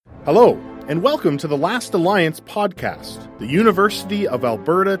Hello, and welcome to the Last Alliance podcast, the University of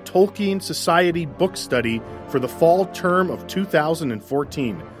Alberta Tolkien Society book study for the fall term of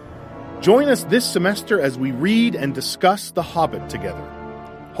 2014. Join us this semester as we read and discuss The Hobbit together.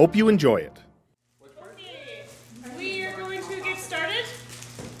 Hope you enjoy it. Okay, we are going to get started.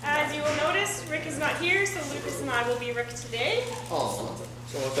 As you will notice, Rick is not here, so Lucas and I will be Rick today. Oh,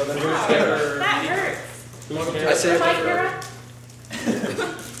 so Wow, that hurts. I say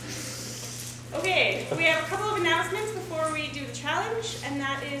Okay, we have a couple of announcements before we do the challenge, and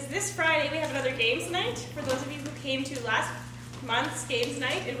that is this Friday we have another games night. For those of you who came to last month's games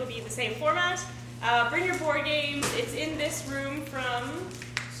night, it will be the same format. Bring your board games. It's in this room from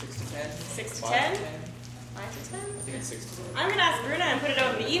 6 to 10. 6 to 5 10. to 10. 5 to 10? I think it's 6 to 10. I'm going to ask Bruna and put it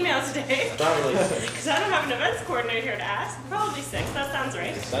out in the email today. Probably 6. Because I don't have an events coordinator here to ask. Probably 6. That sounds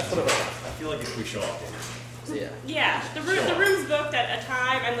right. That's what I feel like if we show up. Yeah. Yeah, the room's booked at a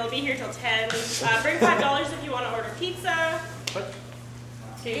time, and they'll be here till 10. Bring $5 if you want to order pizza. What?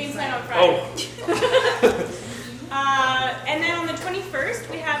 Games night on Friday. And then on the 21st,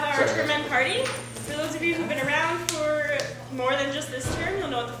 we have our term end party. For those of you who've been around for more than just this term, you'll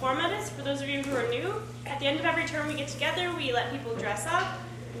know what the format is. For those of you who are new, at the end of every term we get together, we let people dress up.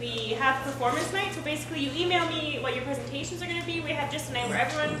 We have performance night, so basically you email me what your presentations are going to be. We have just a night where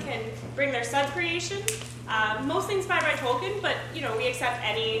everyone can bring their sub-creation. Mostly inspired by Tolkien, but we accept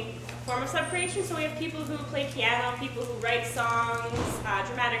any form of sub-creation. So we have people who play piano, people who write songs,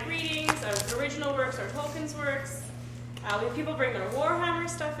 dramatic readings of original works or Tolkien's works. We have people bring their Warhammer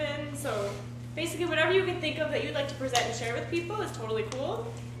stuff in. So basically whatever you can think of that you'd like to present and share with people is totally cool.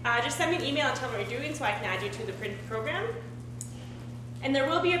 Just send me an email and tell me what you're doing so I can add you to the printed program. And there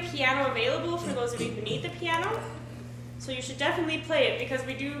will be a piano available for those of you who need the piano. So you should definitely play it because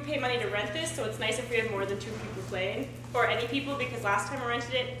we do pay money to rent this, so it's nice if we have more than 2 people playing. Or any people, because last time I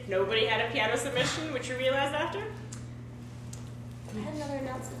rented it, nobody had a piano submission, which we realized after. I had another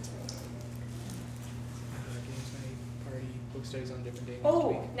announcement today. Games night, party, book studies on different days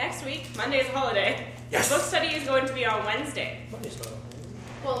Next week, Monday is a holiday. Yes. The book study is going to be on Wednesday. Monday's not a holiday.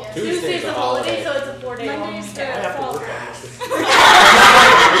 Well, Tuesday's Tuesday's a a holiday, holiday. so it's a 4-day long Monday's weekend. I have to fall. work on this.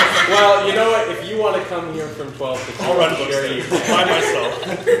 Well, you know what? If you want to come here from 12 to 2, I'll run book sure study you can. by myself.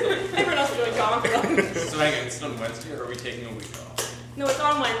 Everyone else is really gone. So hang on, it's on Wednesday, or are we taking a week off? No, it's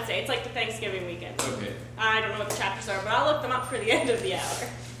on Wednesday. It's like the Thanksgiving weekend. Okay. I don't know what the chapters are, but I'll look them up for the end of the hour.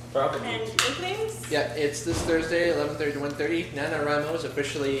 Probably. And inklings? Yeah, it's this Thursday, 11:30 to 1:30. NaNoWriMo is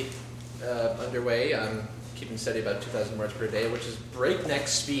officially underway. I'm keeping steady about 2,000 words per day, which is breakneck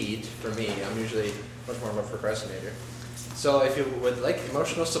speed for me. I'm usually much more of a procrastinator. So if you would like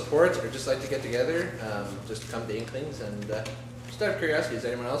emotional support or just like to get together, just come to Inklings. And just out of curiosity, is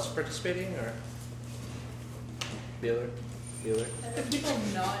anyone else participating? Or Bueller? The people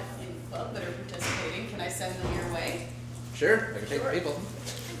not in club that are participating, can I send them your way? Sure, I can take Sure. people.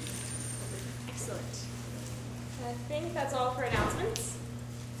 Excellent. I think that's all for announcements.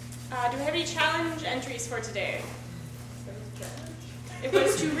 Do we have any challenge entries for today? It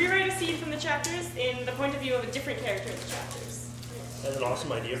was to rewrite a scene from the chapters in the point of view of a different character in the chapters. I had an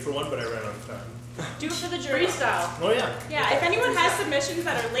awesome idea for one, but I ran out of time. Do it for the jury. Freestyle. Oh yeah. Yeah, if anyone has submissions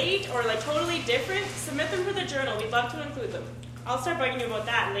that are late or like totally different, submit them for the journal. We'd love to include them. I'll start bugging you about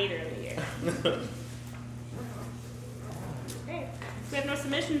that later in the year. Okay. If we have no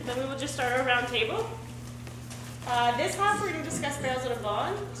submissions, then we will just start our round table. This half we're going to discuss Barrels of a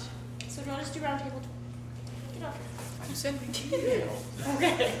Bond. So do you want to just do round table? Get off. You sent me to you.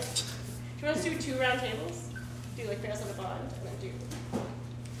 Okay. Do you want us to do 2 round tables? Do like Barrels of a Bond and then do.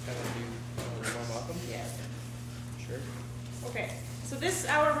 Yeah. Sure. Okay. So this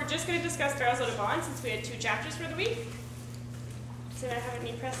hour we're just going to discuss Barrels of a Bond since we had 2 chapters for the week. So I have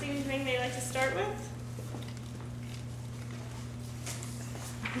any pressing thing they'd like to start with?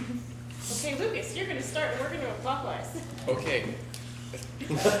 Okay, Lucas, you're going to start and we're going to go clockwise. Okay.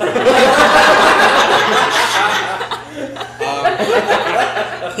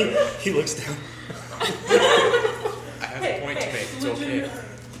 He looks down. I have a point to make. It's okay.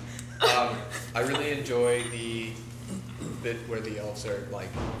 I really enjoy the bit where the elves are like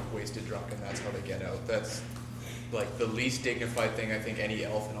wasted drunk and that's how they get out. That's like the least dignified thing I think any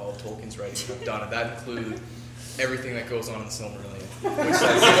elf in all of Tolkien's writings have done, and that includes everything that goes on in the Silmarillion. Which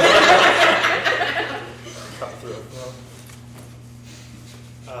Cutthroat.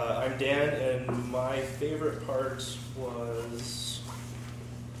 I'm Dan, and my favorite part was...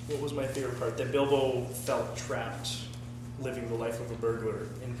 What was my favorite part? That Bilbo felt trapped, living the life of a burglar,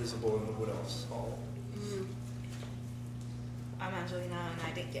 invisible in the Wood Elves Hall. I'm Angelina, and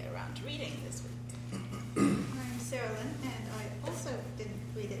I didn't get around to reading this week. I'm Sarah Lynn, and I also didn't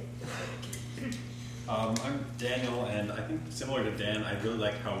read it. I'm Daniel, and I think similar to Dan, I really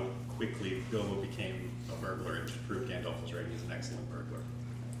like how quickly Bilbo became a burglar and to prove Gandalf was right, he's an excellent burglar.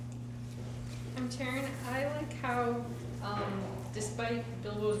 I'm Taryn. I like how, despite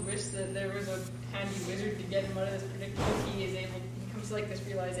Bilbo's wish that there was a handy wizard to get him out of this predicament, he comes to like this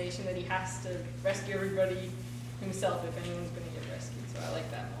realization that he has to rescue everybody himself if anyone's going to get rescued. So I like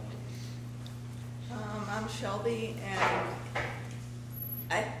that moment. I'm Shelby, and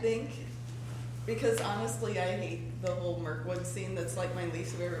I think, because honestly I hate the whole Mirkwood scene, that's like my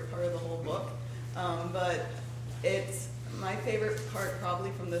least favorite part of the whole book, but it's my favorite part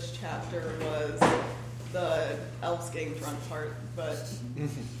probably from this chapter was the elves getting drunk part, but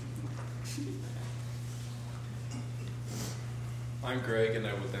I'm Greg, and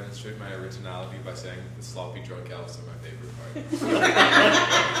I will demonstrate my originality by saying the sloppy drunk elves are my favorite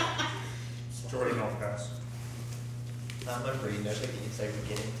part. Jordan, I'll pass. I'm Reed. I think the insight we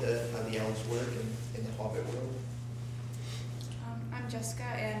get into how the elves work in the Hobbit world. I'm Jessica,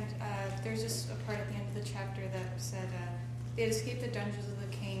 and there's just a part at the end of the chapter that said they had escaped the dungeons of the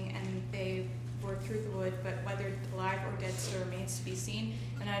king, and they were through the wood, but whether alive or dead still remains to be seen.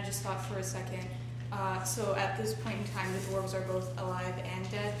 And I just thought for a second, so at this point in time, the dwarves are both alive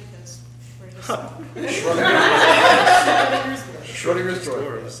and dead, because we're just... Schrodinger's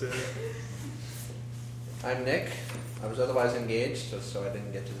dwarves. I'm Nick. I was otherwise engaged, so I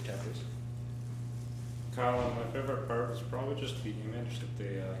didn't get to the chapters. Kyle, my favorite part was probably just the image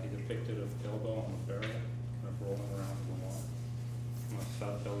that he depicted of Bilbo on the ferry, kind of rolling around in the water, on a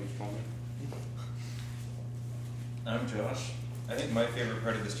fat-bellied pony. I'm Josh. I think my favorite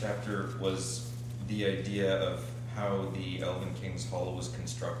part of this chapter was the idea of how the Elven King's Hall was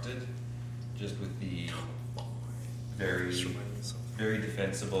constructed, just with the very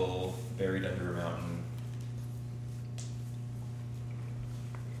defensible, buried under a mountain.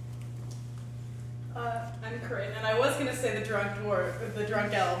 I'm Corinne, and I was going to say the drunk elves, but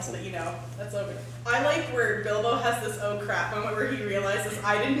that's over. I like where Bilbo has this oh crap moment where he realizes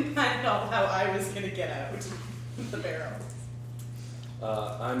I didn't plan out how I was going to get out the barrel.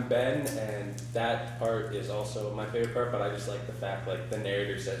 I'm Ben, and that part is also my favorite part, but I just like the fact, like, the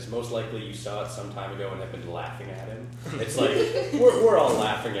narrator says, most likely you saw it some time ago and have been laughing at him. It's like, we're all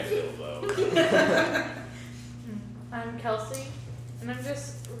laughing at Bilbo. I'm Kelsey, and I'm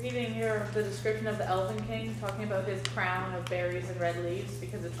just reading here the description of the Elven King, talking about his crown of berries and red leaves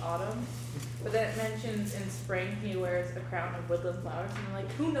because it's autumn. But then it mentions in spring he wears a crown of woodland flowers. And I'm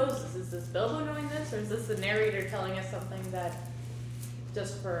like, who knows this? Is this Bilbo knowing this, or is this the narrator telling us something that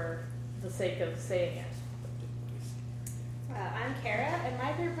just for the sake of saying it? I'm Kara, and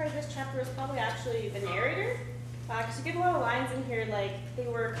my favorite part of this chapter was probably actually the narrator. Because you get a lot of lines in here, like, they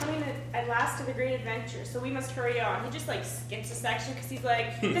were coming at last to the great adventure, so we must hurry on. He just, like, skips a section because he's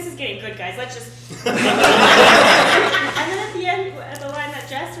like, this is getting good, guys, let's just... And then at the end, the line that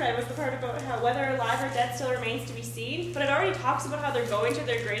Jess read was the part about how whether alive or dead still remains to be seen, but it already talks about how they're going to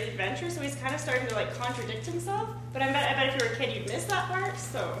their great adventure, so he's kind of starting to, like, contradict himself. But I bet if you were a kid, you'd miss that part,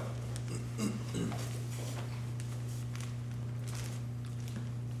 so...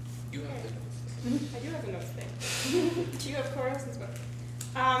 You have to. I do have a notes thing. Do you have chorus as well?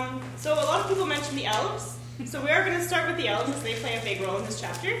 So a lot of people mentioned the elves. So we are going to start with the elves as they play a big role in this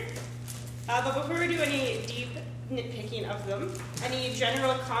chapter. But before we do any deep nitpicking of them, any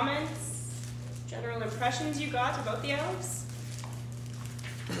general comments, general impressions you got about the elves?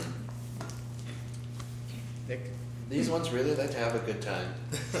 Nick, these ones really like to have a good time.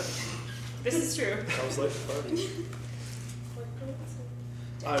 This is true. Sounds like a party.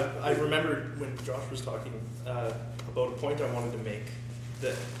 I remembered when Josh was talking about a point I wanted to make,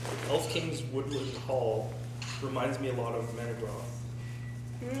 that Elf King's Woodland Hall reminds me a lot of Menegroth,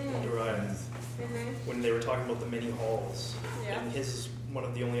 Wonder Island, when they were talking about the many halls. Yeah. And his is one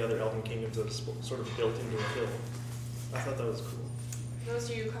of the only other Elven kingdoms that's sort of built into a hill. I thought that was cool. For those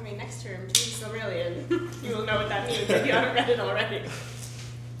of you coming next term to Silmarillion, you will know what that means if you haven't read it already.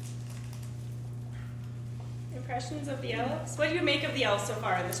 Impressions of the elves? What do you make of the elves so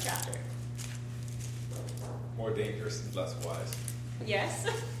far in this chapter? More dangerous and less wise. Yes?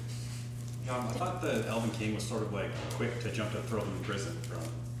 I thought the Elven King was sort of like quick to jump to throw them in prison from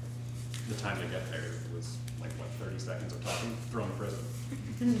the time they get there. It was like, 30 seconds of talking, throw them in prison.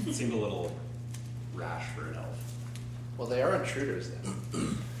 It seemed a little rash for an elf. Well, they are intruders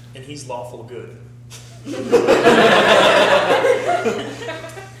then. And he's lawful good.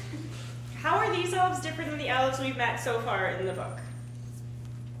 How are these elves different than the elves we've met so far in the book?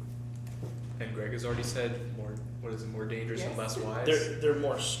 And Greg has already said more what is it, more dangerous and less wise? They're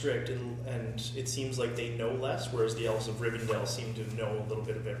more strict, and it seems like they know less, whereas the elves of Rivendell seem to know a little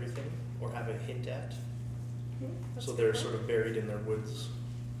bit of everything, or have a hint at. So they're sort of buried in their woods.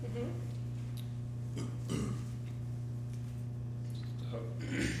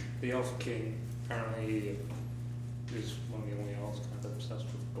 The Elf King apparently is one of the only elves kind of obsessed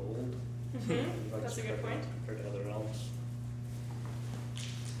with gold. That's a good point. Compared to other elves.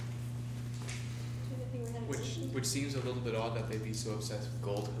 Which seems a little bit odd that they'd be so obsessed with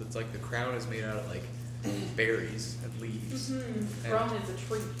gold, because it's like the crown is made out of like berries and leaves. The throne is a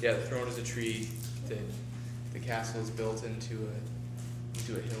tree. Yeah, the throne is a tree. The castle is built into a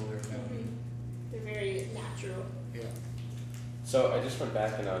hill or a mountain. They're very natural. Yeah. So I just went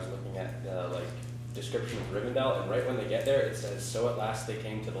back and I was looking at the description of Rivendell, and right when they get there, it says, "So at last they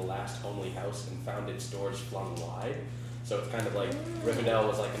came to the last homely house and found its doors flung wide." So it's kind of like Rivendell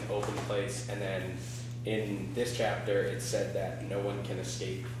was like an open place, and then in this chapter it said that no one can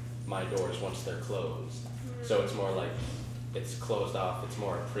escape my doors once they're closed. So it's more like it's closed off. It's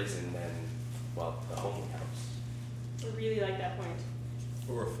more a prison than, well, the homely house. I really like that point.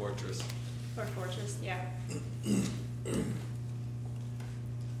 Or a fortress. Or fortress, yeah. Is there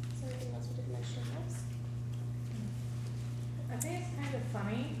anything else we didn't mention else? I think it's kind of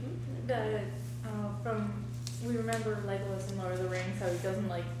funny that we remember Legolas in Lord of the Rings, how he doesn't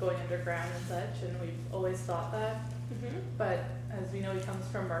like going underground and such, and we've always thought that. But as we know, he comes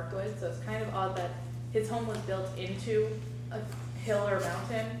from Mirkwood, so it's kind of odd that his home was built into a hill or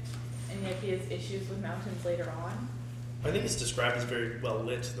mountain, and yet he has issues with mountains later on. I think it's described as very well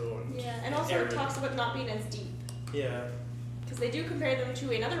lit, though. And also it talks about not being as deep. Yeah. Because they do compare them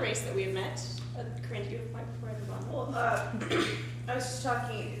to another race that we have met. Corinne, do you have a point before I move on? Well, I was just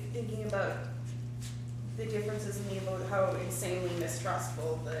thinking about the differences in about how insanely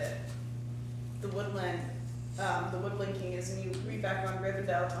mistrustful the woodland king is, and you read back on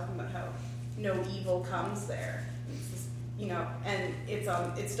Rivendell talking about how no evil comes there. It's just, and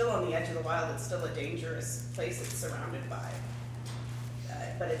it's still on the edge of the wild. It's still a dangerous place it's surrounded by.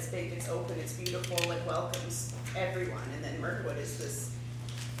 But it's big, it's open, it's beautiful, it welcomes everyone. And then Mirkwood is this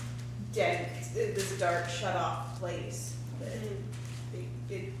this dark, shut off place.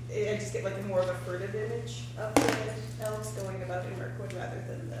 I just get like a more of a furtive image of the elves going about in Mirkwood rather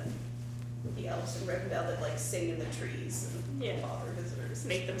than the elves in Rivendell that like sing in the trees and bother visitors.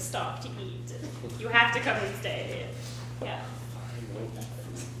 Make them stop to eat. You have to come and stay. Yeah.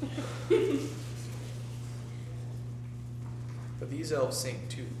 But these elves sing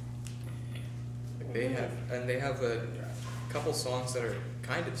too. Like they have a couple songs that are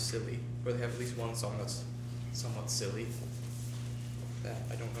kind of silly, or they have at least one song that's somewhat silly. That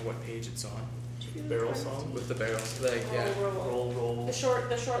I don't know what page it's on. Barrel song with the barrels, roll. The short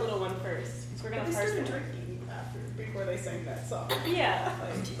little one first. We're gonna parse them. Drinking before they sang that song. Yeah.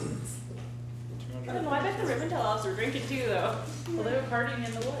 I don't know. I bet the Rivendell elves were drinking too, though. Well, they were partying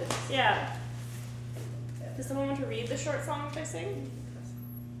in the woods. Yeah. Does someone want to read the short song if I sing?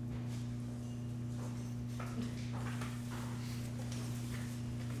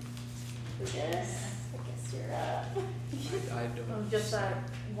 Yes. I guess you're I don't. Just that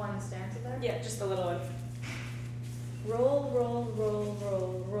one stanza there? Yeah, just the little one. Roll, roll, roll,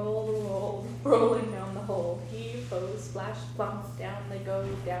 roll, roll, roll, rolling down the hole. Heave, ho, splash, plump, down they go,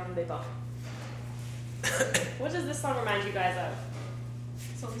 down they bump. What does this song remind you guys of?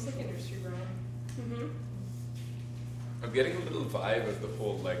 It's almost like a nursery rhyme. I'm getting a little vibe of the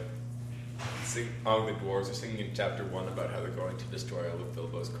whole all the dwarves are singing in chapter 1 about how they're going to destroy all of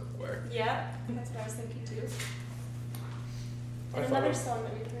Bilbo's cookware. Yeah, that's what I was thinking too. I Another song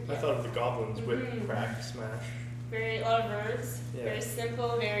that we heard. I thought of the goblins with crack, smash. A lot of words. Yeah. Very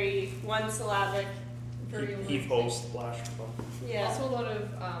simple, very one syllabic. Heave, ho, splash, bump. Yeah. Also a lot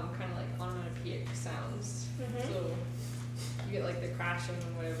of kind of like onomatopoeic sounds. So you get like the crashing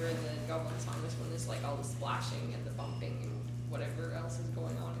and whatever, and then goblin song. This one is like all the splashing and the bumping and whatever else is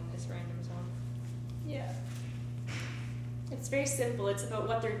going on in this random song. Yeah. It's very simple. It's about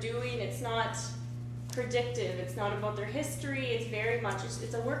what they're doing. It's not predictive. It's not about their history. It's very much,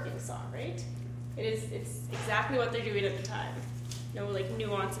 it's a working song, right? It's exactly what they're doing at the time. No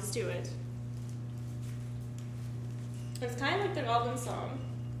nuances to it. It's kind of like the goblin song.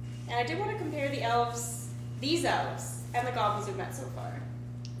 And I did want to compare these elves, and the goblins we've met so far.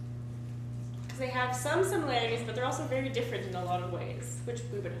 Because they have some similarities, but they're also very different in a lot of ways, which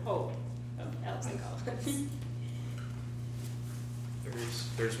we would hope of elves and goblins.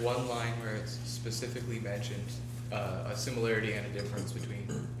 There's one line where it's specifically mentioned a similarity and a difference between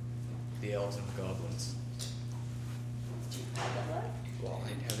the elves and the goblins. Do you have that line? Well, I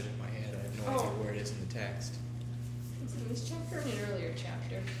have it in my head. I have no idea where it is in the text. Is it in this chapter or in an earlier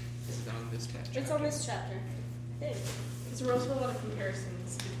chapter? Is it on this chapter? It's on this chapter. Because there were also a lot of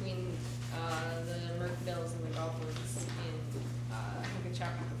comparisons between the Merc Bells and the Goblins in I think a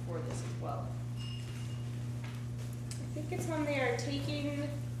chapter before this as well. I think it's when they are taking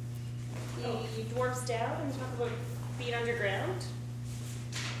the dwarves down and talk about being underground.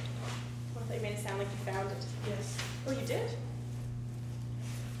 Well, they made it sound like you found it. Yes. Oh, you did?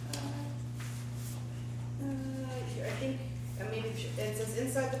 Here, I think, it says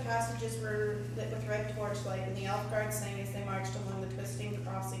inside the passages were lit with red torchlight, and the elf guards sang as they marched along the twisting,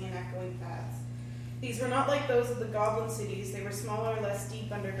 crossing, and echoing paths. These were not like those of the goblin cities. They were smaller, less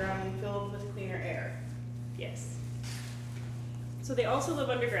deep underground, and filled with cleaner air. Yes. So they also live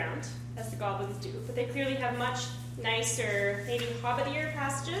underground, as the goblins do, but they clearly have much nicer, maybe hobbitier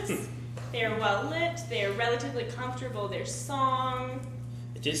passages. They are well lit, they are relatively comfortable, there's song.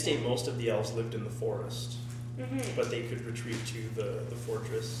 It did state most of the elves lived in the forest, but they could retreat to the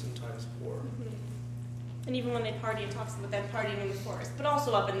fortress in times of war. And even when they party, it talks about them partying in the forest, but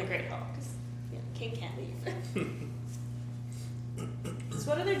also up in the Great Hall, because the king can't leave. So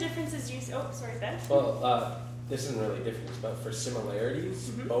what other differences do you see? Oh, sorry, Ben? Well, this isn't really a difference, but for similarities,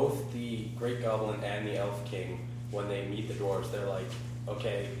 both the Great Goblin and the Elf King, when they meet the dwarves, they're like,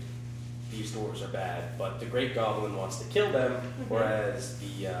 okay, these dwarves are bad, but the Great Goblin wants to kill them, whereas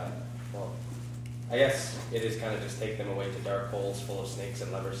the, I guess it is kind of just take them away to dark holes full of snakes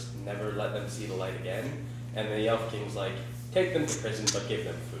and never let them see the light again. And the Elf King's like, take them to prison, but give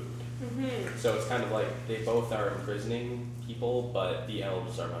them food. So it's kind of like they both are imprisoning people, but the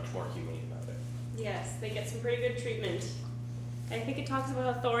elves are much more humane about it. Yes, they get some pretty good treatment. I think it talks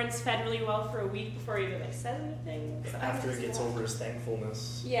about how Thorin's fed really well for a week before he even said anything. So After he gets over his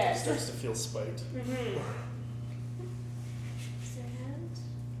thankfulness, yes. he starts to feel spite. Sand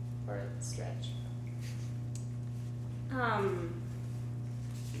or stretch. I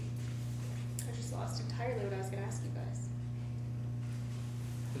just lost entirely what I was going to ask you guys.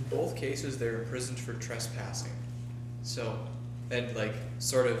 In both cases, they're imprisoned for trespassing. So, and like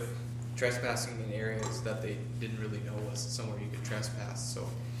sort of trespassing in areas that they didn't really know was somewhere you could trespass. So,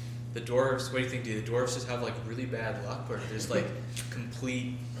 the dwarves, what do you think? Do the dwarves just have like really bad luck, or just like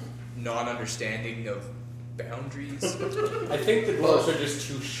complete non-understanding of boundaries? I think the dwarves are just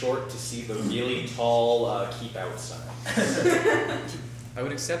too short to see the really tall keep out signs. I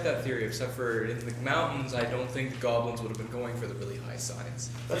would accept that theory, except for in the mountains, I don't think goblins would have been going for the really high signs.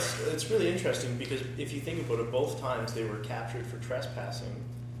 It's really interesting because if you think about it, both times they were captured for trespassing,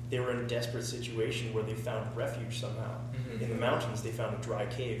 they were in a desperate situation where they found refuge somehow. In the mountains, they found a dry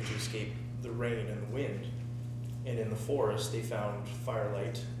cave to escape the rain and the wind. And in the forest, they found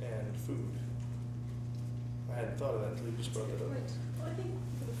firelight and food. I hadn't thought of that until you just brought that up. Well, I think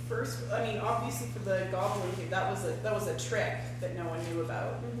for the first, obviously for the goblin cave, that was a trick that no one knew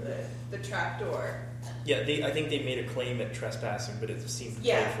about, the trap door. Yeah, I think they made a claim at trespassing, but it seemed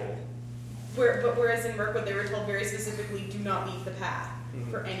playful. Whereas in Mirkwood, they were told very specifically, do not leave the path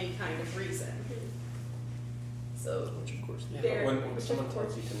for any kind of reason. So, which of course, when someone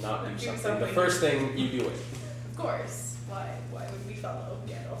tells you to not do something, the first thing you do it. Of course. Why would we follow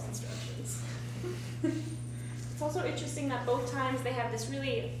Gandalf's instructions? It's also interesting that both times they have this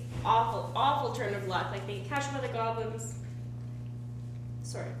really awful turn of luck. Like they get captured by the goblins.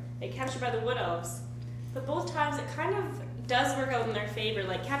 They get captured by the wood elves. But both times it kind of does work out in their favor.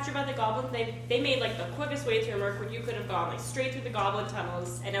 Like captured by the goblins, they made like the quickest way through Mirkwood you could have gone, like straight through the goblin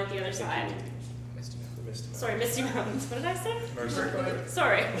tunnels and out the other side. Misty Mountains. What did I say? Mirkwood.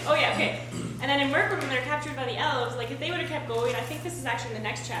 Sorry. Oh yeah, okay. And then in Mirkwood, when they're captured by the elves, like if they would have kept going, I think this is actually in the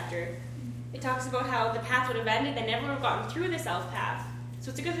next chapter. It talks about how the path would have ended. They never would have gotten through this elf path. So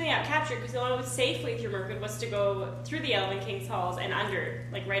it's a good thing they got captured because the only safe way through Mirkwood was to go through the Elven King's halls and under,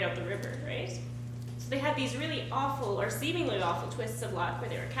 like right out the river, right? So they had these really awful or seemingly awful twists of luck where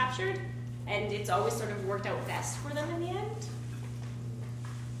they were captured, and it's always sort of worked out best for them in the end.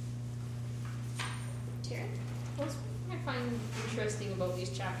 Taryn? What I find interesting about these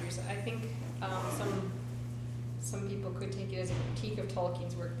chapters, I think some people could take it as a critique of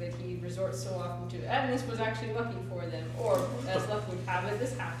Tolkien's work that he resorts so often to, and this was actually lucky for them, or as luck would have it,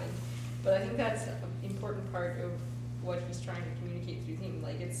 this happened. But I think that's an important part of what he's trying to communicate through theme.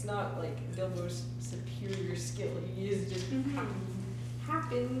 Like, it's not like Bilbo's superior skill. He is just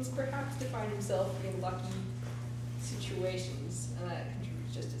happens perhaps to find himself in lucky situations, and that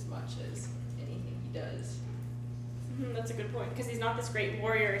contributes just as much as anything he does. That's a good point, because he's not this great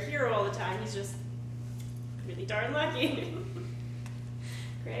warrior or hero all the time. He's just really darn lucky.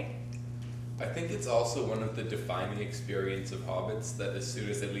 Greg? I think it's also one of the defining experience of hobbits that as soon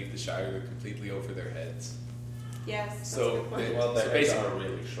as they leave the Shire, they're completely over their heads. Yes. That's a So, good point. Well, the so heads basically, are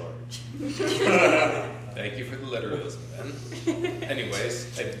really short. thank you for the literalism, Ben.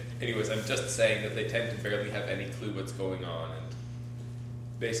 anyways, I'm just saying that they tend to barely have any clue what's going on, and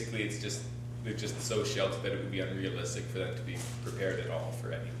basically they're just so sheltered that it would be unrealistic for them to be prepared at all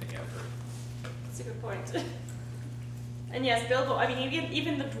for anything ever. That's a good point. And yes, Bilbo, I mean,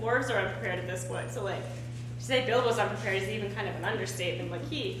 even the dwarves are unprepared at this point, so like, to say Bilbo's unprepared is even kind of an understatement. Like,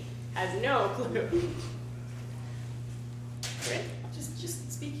 he has no clue. Right?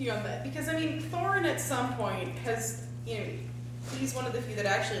 Just speaking on that, because I mean, Thorin at some point has, he's one of the few that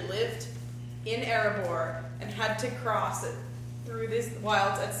actually lived in Erebor and had to cross it through this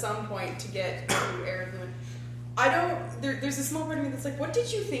wilds at some point to get to Erebor. There's a small part of me that's like, what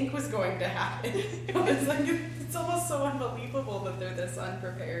did you think was going to happen? It's like, it's almost so unbelievable that they're this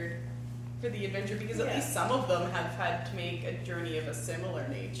unprepared for the adventure, because at least some of them have had to make a journey of a similar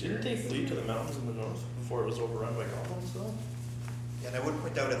nature. Didn't they flee to the mountains in the north before it was overrun by goblins, though? Yeah, and I would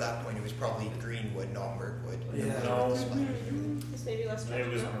point out at that point it was probably Greenwood, not Mirkwood. Yeah. No. It's maybe less Maybe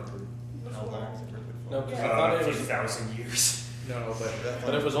it was traditional. Mirkwood. How long was it Mirkwood for? No, because I thought it a was few thousand years. No,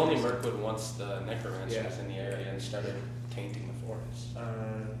 But it was only Mirkwood once the necromancer was in the area and started tainting the forest.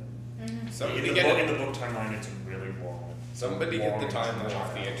 Somebody in the book timeline, it's really long. Somebody get the timeline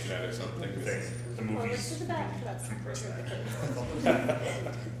off the internet or something. The movies. To the back. That's perfect.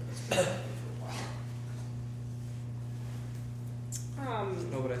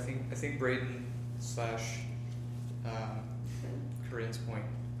 No, but I think Braden / Corinne's point,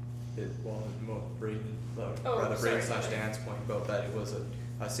 Braden / Dan's point about that it was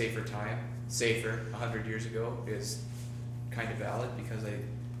a safer time, 100 years ago is kind of valid, because I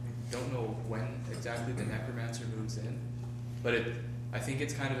don't know when exactly the necromancer moves in, but I think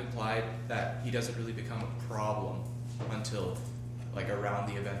it's kind of implied that he doesn't really become a problem until like around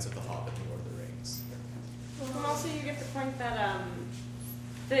the events of the Hobbit and Lord of the Rings. And also you get the point that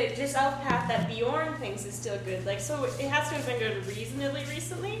this elf path that Bjorn thinks is still good, like, so it has to have been good reasonably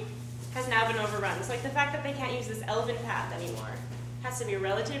recently, has now been overrun. It's like the fact that they can't use this elven path anymore has to be a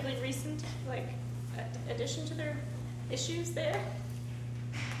relatively recent, like, addition to their issues there.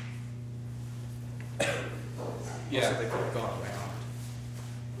 Yeah, also, they could have gone around.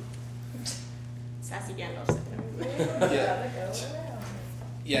 Sassy Gandalf said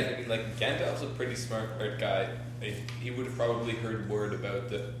Yeah, I mean, like, Gandalf's a pretty smart guy. He would have probably heard word about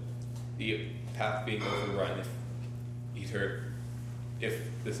the path being overrun if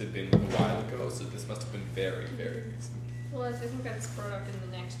this had been a while ago, so this must have been very, very recent. Well, I think that's brought up in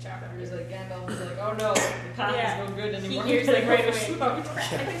the next chapter. Is like Gandalf is like, oh no, the path is no good anymore. He hears like right away. I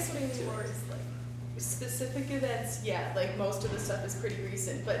guess what I mean more is like specific events. Yeah, like most of the stuff is pretty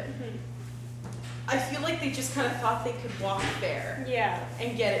recent, but I feel like they just kind of thought they could walk there,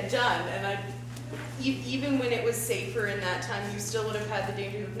 and get it done. And even when it was safer in that time, you still would have had the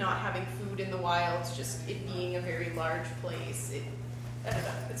danger of not having food in the wilds, just it being a very large place. I don't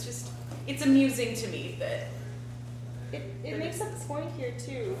know. It's amusing to me that. It makes a point here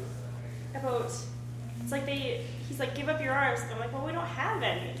too about it's like he's like, give up your arms. And I'm like, well, we don't have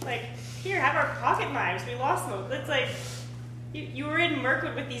any. Like, here, have our pocket knives. We lost them. It's like you were in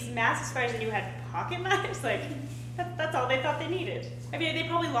Mirkwood with these massive spiders and you had pocket knives. Like that's all they thought they needed. I mean, they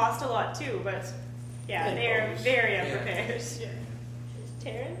probably lost a lot too, but yeah, they're very unprepared. Yeah.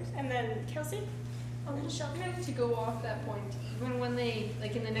 Taryn and then Kelsey. I'm just trying to go off that point. Even when they,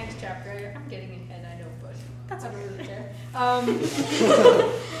 like in the next chapter, I'm getting ahead, I know, but that's I don't really care.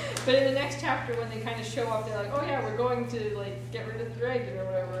 But in the next chapter, when they kind of show up, they're like, oh yeah, we're going to like get rid of the dragon or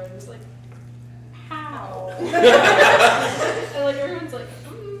whatever, and it's like, how? And like everyone's like,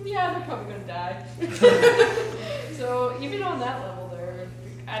 yeah, they're probably gonna die. So even on that level there,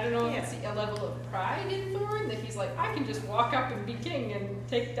 I don't know if it's a level of pride in Thorin that he's like, I can just walk up and be king and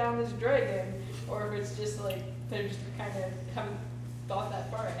take down this dragon, or if it's just like they're just kind of haven't thought that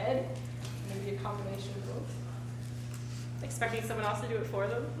far ahead. Maybe a combination of both. Expecting someone else to do it for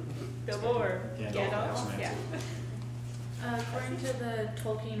them, Bilbo or Gandalf. Yeah. According to the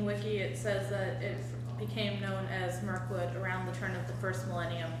Tolkien wiki, it says that it became known as Mirkwood around the turn of the first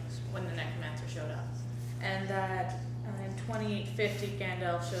millennium when the Necromancer showed up, and that in 2850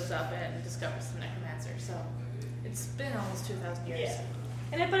 Gandalf shows up and discovers the Necromancer. So it's been almost 2,000 years.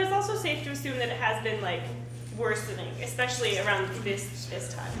 Yeah. But it's also safe to assume that it has been like worsening, especially around this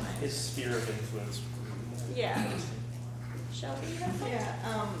timeline. His sphere of influence. Yeah. Shelby, you have thoughts? Yeah,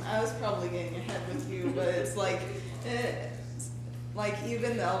 I was probably getting ahead with you, but it's like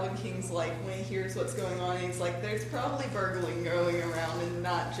even the Elven King's like, when he hears what's going on, he's like, there's probably burgling going around and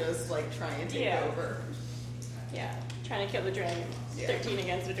not just like trying to take over. Yeah. Trying to kill the dragon. Yeah. 13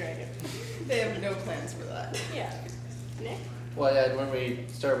 against a dragon. They have no plans for that. Yeah. Nick? Well, yeah, when we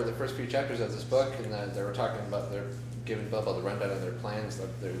started with the first few chapters of this book, and they were talking about giving Bilbo the rundown of their plans,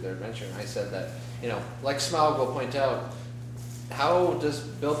 their adventure, and I said that, like Smaug will point out, how does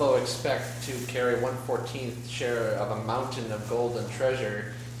Bilbo expect to carry 1/14th share of a mountain of gold and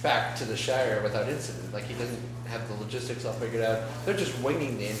treasure back to the Shire without incident? Like, he doesn't have the logistics all figured out. They're just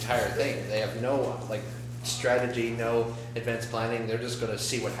winging the entire thing. They have no, strategy, no advanced planning. They're just going to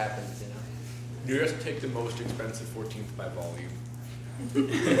see what happens, You just take the most expensive 14th by volume.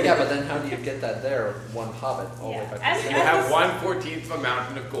 Yeah, but then how do you get that there? One Hobbit all the way back. You have 1/14th of a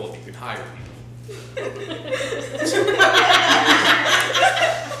mountain of gold. You can hire people.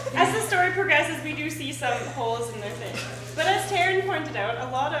 As the story progresses, we do see some holes in their thing. But as Taryn pointed out,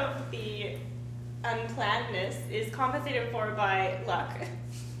 a lot of the unplannedness is compensated for by luck,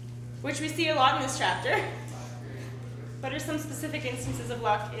 which we see a lot in this chapter. What are some specific instances of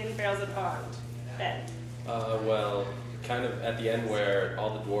luck in Barrels of Bond, Ben? Well, kind of at the end where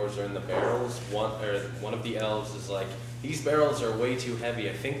all the dwarves are in the barrels, one of the elves is like, these barrels are way too heavy.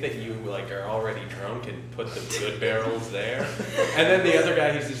 I think that you are already drunk and put the good barrels there. And then the other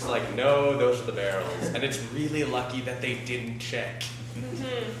guy, he's just like, no, those are the barrels. And it's really lucky that they didn't check.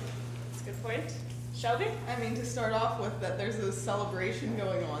 That's a good point. Shelby? I mean, to start off with, that there's a celebration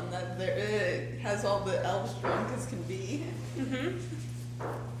going on that it has all the elves drunk as can be.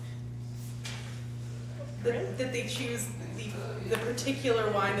 That they choose the particular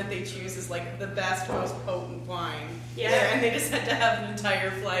wine that they choose is the best, most potent wine. Yeah. And they just had to have an entire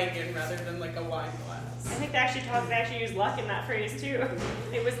flagon rather than a wine glass. I think they actually used luck in that phrase too.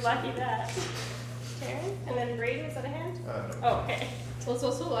 It was lucky that. Taryn? And then Braden, is that a hand? No. Oh, okay. Well, it's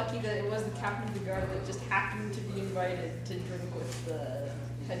also lucky that it was the captain of the guard that just happened to be invited to drink with the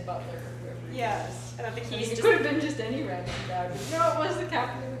head butler or whoever. Yeah, and that the I keys mean, it just... could have been just any random guy, but no, it was the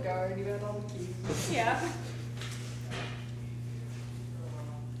captain of the guard who had all the keys. Yeah.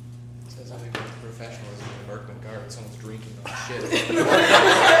 Says something about professionalism in the Merkman Guard. Someone's drinking on shit.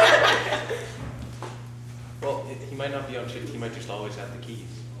 Well, he might not be on shift. He might just always have the keys.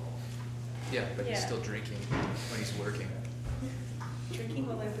 Yeah, but he's Yeah. still drinking when he's working. Drinking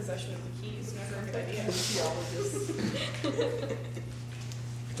while in possession of the keys, never a good idea. It's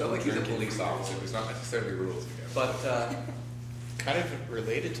not like he's a police officer. There's not necessarily rules again. But kind of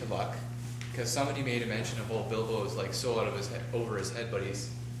related to luck, because somebody made a mention of Bilbo is so out of his head, over his head, but he's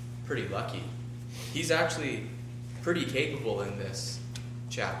pretty lucky. He's actually pretty capable in this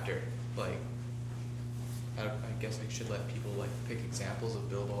chapter. I guess I should let people pick examples of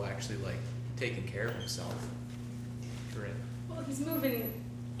Bilbo actually taking care of himself. Corinne. Well, he's moving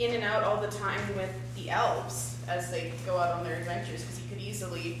in and out all the time with the elves as they go out on their adventures because he could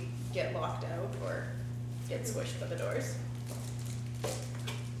easily get locked out or get squished by the doors.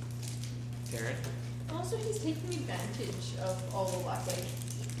 Taryn? Also, he's taking advantage of all the luck.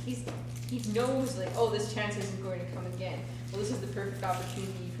 He knows oh, this chance isn't going to come again. Well, this is the perfect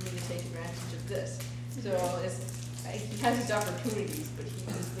opportunity for me to take advantage of this. So he has his opportunities, but he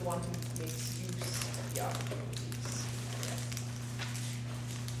is the one who makes use of the opportunities.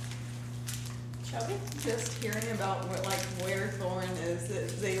 Shelby? Just hearing about where Thorin is,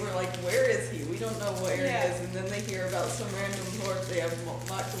 they were where is he? We don't know where he is. And then they hear about some random dwarf they have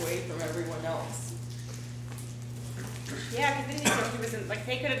locked away from everyone else. Yeah, because then he was in,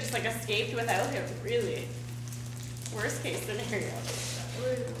 they could have just escaped without him, really. Worst case scenario.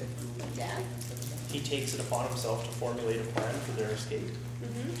 Yeah. He takes it upon himself to formulate a plan for their escape.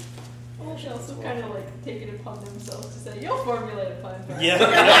 Well, they also kind of take it upon themselves to say, you'll formulate a plan for us." Yeah.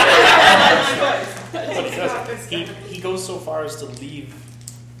 But he doesn't. He goes so far as to leave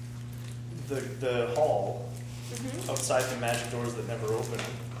the hall outside the magic doors that never open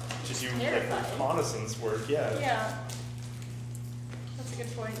to do reconnaissance work. Yeah. Yeah. That's a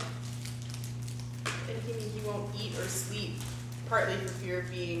good point. And he won't eat or sleep, partly for fear of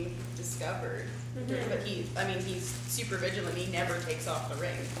being discovered. But he's super vigilant. He never takes off the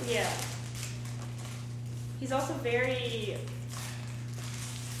ring. Yeah. He's also very,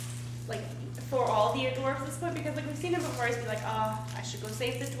 for all the dwarves at this point, because we've seen him before, he's be I should go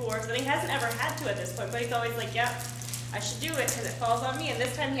save the dwarves. And he hasn't ever had to at this point, but he's always yeah, I should do it because it falls on me. And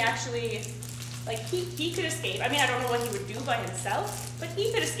this time he actually, he could escape. I don't know what he would do by himself, but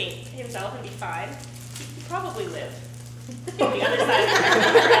he could escape himself and be fine. He'd probably live. On the other side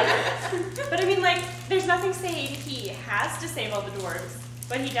of the But there's nothing saying he has to save all the dwarves,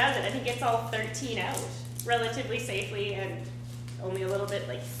 but he does it, and he gets all 13 out relatively safely and only a little bit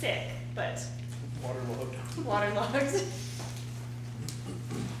sick, but waterlogged.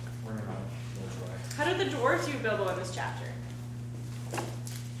 How did the dwarves view Bilbo in this chapter?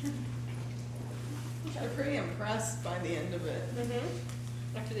 They're pretty impressed by the end of it.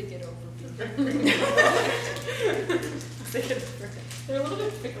 Mm-hmm. After they get over they're a little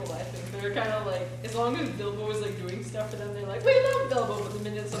bit fickle, I think. They're kind of like, as long as Bilbo is like doing stuff for them, they're like, we love Bilbo. But the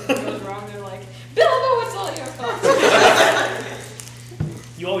minute something goes wrong, they're like, Bilbo, it's all your fault.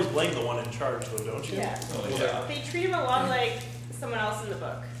 You always blame the one in charge, though, don't you? Yeah. Oh, yeah. They treat him a lot like someone else in the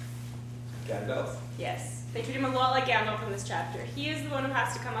book. Gandalf? Yes. They treat him a lot like Gandalf in this chapter. He is the one who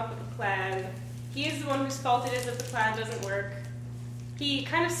has to come up with a plan. He is the one whose fault it is if the plan doesn't work. He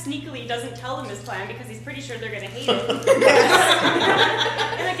kind of sneakily doesn't tell them his plan because he's pretty sure they're going to hate it. In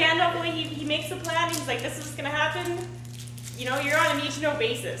the Gandalf way, he makes a plan. He's like, this is what's going to happen. You know, you're on a need-to-know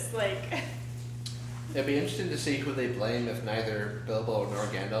basis. Like, It'd be interesting to see who they blame if neither Bilbo nor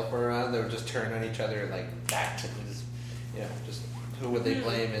Gandalf were around. They would just turn on each other like that. And just, just who would they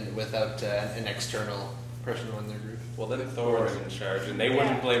blame without an external person in their group? Well, then Thorin's in charge, and they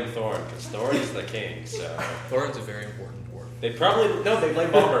wouldn't blame Thorin because Thorin is the king. So Thorin's a very important dwarf. They they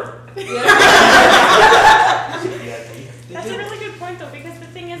blame Bomber. that's a really good point, though, because the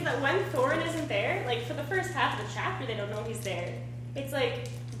thing is that when Thorin isn't there, like for the first half of the chapter, they don't know he's there. It's like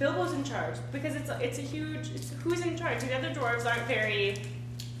Bilbo's in charge because it's who's in charge. The other dwarves aren't very.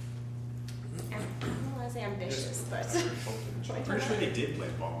 I don't want to say ambitious, but I'm pretty sure they did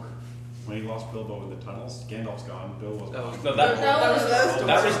blame Bomber. When he lost Bilbo in the tunnels, Gandalf's gone, Bilbo's gone. No,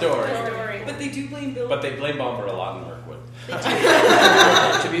 that was Dory. But they do blame Bilbo. But they blame Bomber a lot in Mirkwood.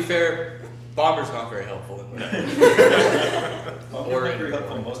 To be fair, Bomber's not very helpful in that. Bomber's not very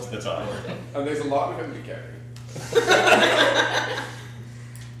helpful most of the time. And there's a lot of him to carry.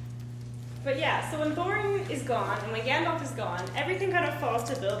 But yeah, so when Thorin is gone and when Gandalf is gone, everything kind of falls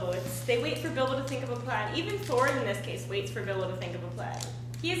to Bilbo. They wait for Bilbo to think of a plan. Even Thorin in this case waits for Bilbo to think of a plan.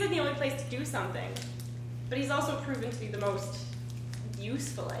 He isn't the only place to do something, but he's also proven to be the most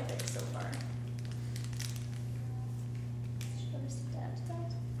useful, I think, so far.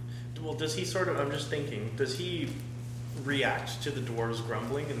 Well, does he sort of, I'm just thinking, does he react to the dwarves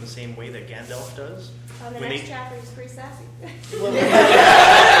grumbling in the same way that Gandalf does? On the next chapter, he's pretty sassy. When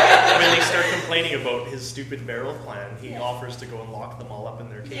they start complaining about his stupid barrel plan, he offers to go and lock them all up in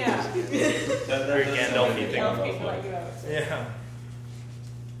their cages again. Very Gandalf-y thing. Yeah.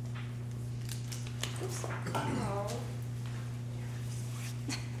 Oh.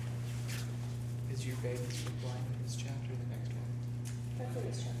 Is your baby blind in this chapter or the next one? That's in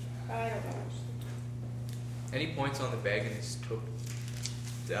this chapter. I don't know. Any points on the Baggins took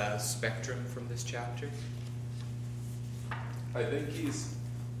spectrum from this chapter? I think he's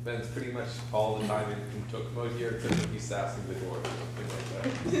spends pretty much all the time in Took mode here because he's sassing the dwarf or something like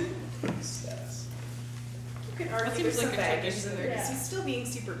that. Sass. You could argue That there's seems some like a baggage in there because yeah. he's still being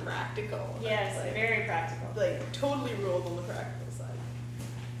super practical. Yes, Like, very practical. Like, totally ruled on the practical side.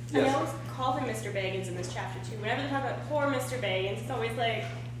 And they always call him Mr. Baggins in this chapter too. Whenever they talk about poor Mr. Baggins, it's always like,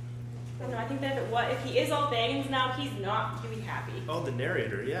 I don't know, I think that if he is all Baggins now, he's not really happy. Oh, the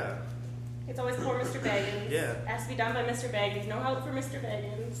narrator, yeah. It's always poor Mr. Baggins. Yeah. Has to be done by Mr. Baggins. No help for Mr.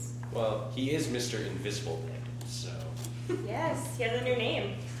 Baggins. Well, he is Mr. Invisible Baggins, so. Yes, he has a new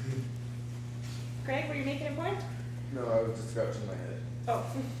name. Craig, were you making a point? No, I was just scratching my head. Oh.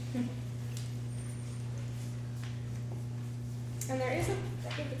 And there is I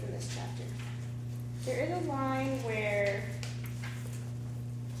think it's in this chapter. There is a line where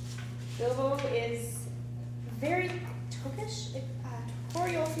Bilbo is very Tookish.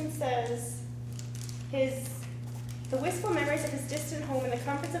 Corey Olsen says the wistful memories of his distant home and the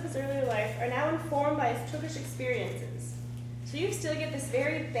comforts of his earlier life are now informed by his Tookish experiences. So you still get this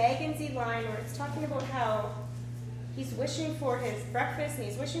very Bagginsy line where it's talking about how he's wishing for his breakfast and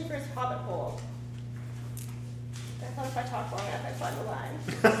he's wishing for his hobbit hole. I thought if I talk long enough, I'd find the line.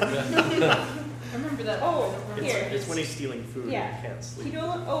 I remember that. Oh, here. It's when he's stealing food and Yeah. he can't sleep.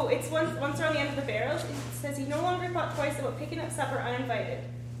 It's once they're on the end of the barrels. It says he no longer thought twice about picking up supper uninvited.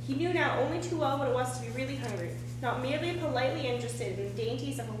 He knew now only too well what it was to be really hungry, not merely politely interested in the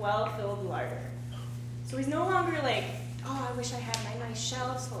dainties of a well-filled larder. So he's no longer like, oh, I wish I had my nice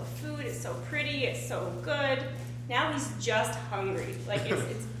shelves full of food. It's so pretty. It's so good. Now he's just hungry. Like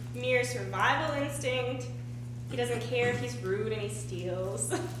it's mere survival instinct. He doesn't care if he's rude and he steals.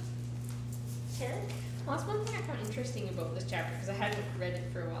 Karen? Well, that's one thing I found interesting about this chapter because I hadn't read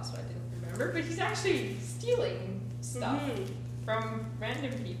it for a while, so I didn't remember. But he's actually stealing stuff from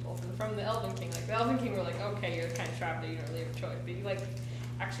random people, from the Elven King. Like the Elven King were like, okay, you're kind of trapped, you don't really have a choice. But he like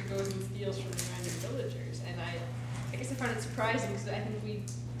actually goes and steals from the random villagers, and I guess I found it surprising because I think we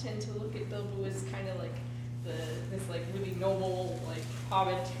tend to look at Bilbo as kind of like this like really noble like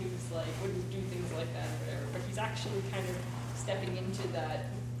hobbit who's like wouldn't do things like that or whatever, but he's actually kind of stepping into that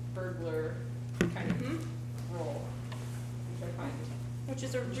burglar kind of role, which I find. Which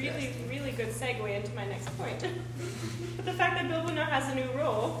is a really, really good segue into my next point. But the fact that Bilbo now has a new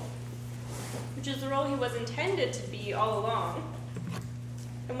role, which is the role he was intended to be all along.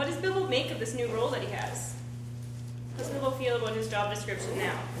 And what does Bilbo make of this new role that he has? How does Bilbo feel about his job description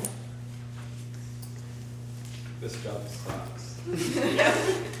now? This job sucks. Yep.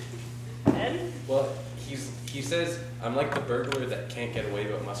 And? Well, he says, I'm like the burglar that can't get away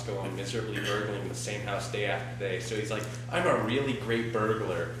but must go on miserably burgling the same house day after day. So he's like, I'm a really great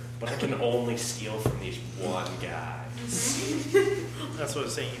burglar, but I can only steal from these one guy. That's what I'm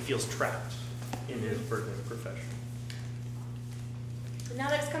saying. He feels trapped in his burgling profession. But now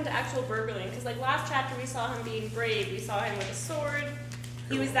that it's come to actual burgling, because like last chapter we saw him being brave, we saw him with a sword.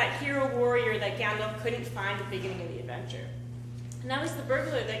 He was that hero warrior that Gandalf couldn't find at the beginning of the adventure. And now he's the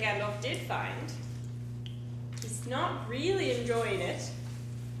burglar that Gandalf did find. He's not really enjoying it.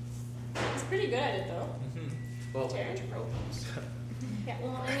 He's pretty good at it though. Well, Darren? Yeah,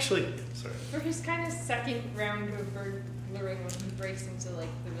 well, Actually, sorry. for his kind of second round of burglaring when he breaks into like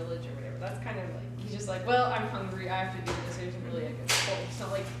the village or whatever, that's kind of like he's just like, well, I'm hungry, I have to do this. It isn't really like a goal. It's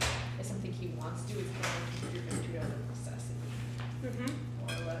not like it's something he wants to do. It's kind of like he's driven to it out of necessity,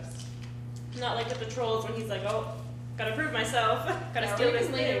 more or less. Not like with the trolls when he's like, oh, gotta prove myself, gotta Yeah, steal or this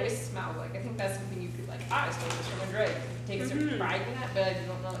even later thing. with Smaug, like I think that's something you could like, I stole this from a dragon. Take a certain pride in that, but I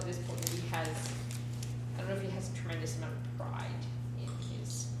don't know at this point if he has. I don't know if he has a tremendous amount of pride in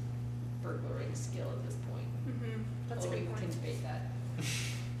his burglaring skill at this point. That's a Although good we point. can debate that.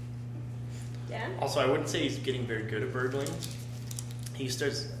 Dan? Also, I wouldn't say he's getting very good at burgling. He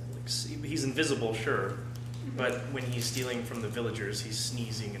starts, he's invisible, sure, but when he's stealing from the villagers, he's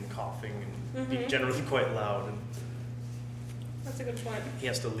sneezing and coughing and being generally quite loud, and That's a good point. he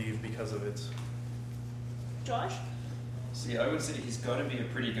has to leave because of it. Josh? See, I would say he's got to be a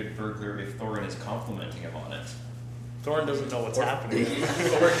pretty good burglar if Thorin is complimenting him on it. Thorin doesn't know what's happening.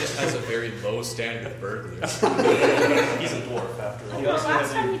 Thorin just has a very low standard of burglars. He's a dwarf, after all. Well,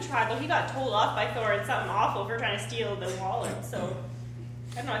 last time he tried, though, he got told off by Thorin something awful for trying to steal the wallet. So,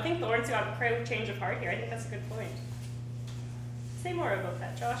 I don't know. I think Thorin's got a change of heart here. I think that's a good point. Say more about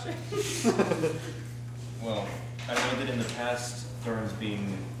that, Josh. Well, I know that in the past, Thorin's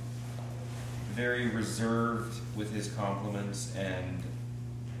been very reserved with his compliments and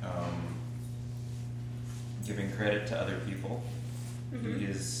giving credit to other people. He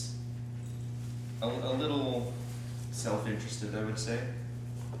is a little self-interested, I would say.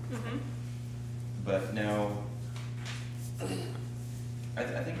 But now, I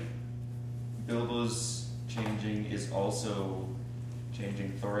think Bilbo's changing is also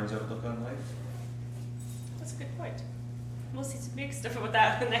changing Thorin's outlook on life. That's a good point. We'll see some big stuff about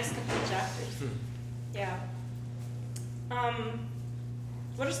that in the next couple of chapters. Yeah.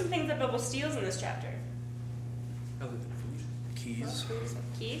 What are some things that Bilbo steals in this chapter? Other than food. Keys.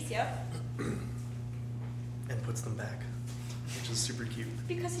 Keys, yep. And puts them back, which is super cute.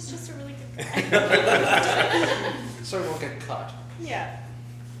 Because he's just a really good guy. So he won't get caught. Yeah.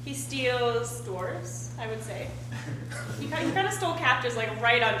 He steals dwarves, I would say. He kind of stole captives like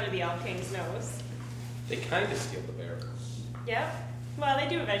right under the Elf King's nose. They kind of steal the barrels. Yeah. Well, they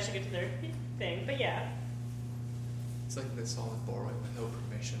do eventually get to their thing, but yeah. It's like they saw it borrowing without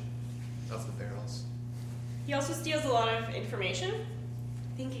permission of the barrels. He also steals a lot of information.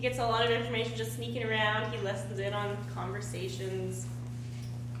 I think he gets a lot of information just sneaking around. He listens in on conversations.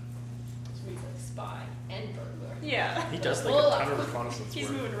 So he's like spy and burglar. Yeah. He does like a ton of reconnaissance He's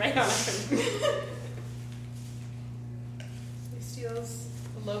work. moving right on him. He steals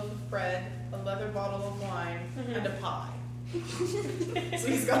a loaf of bread, a leather bottle of wine, and a pie. So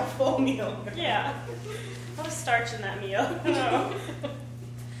he's got a full meal. Yeah. A lot of starch in that meal. I don't know.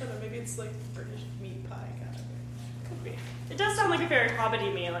 I don't know, maybe it's like British meat pie kind of thing. Could be. It does sound like a very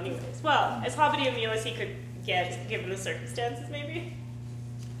hobbity meal anyways. Well, as hobbity a meal as he could get given the circumstances, maybe.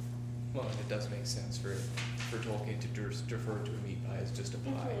 Well, and it does make sense for Tolkien to defer to a meat pie as just a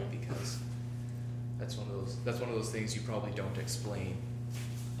pie because that's one of those things you probably don't explain.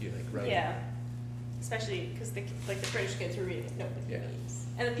 You like right? Yeah. Especially because the British kids were reading know what he means.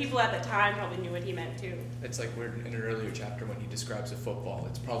 And the people at the time probably knew what he meant too. It's like we're in an earlier chapter when he describes a football.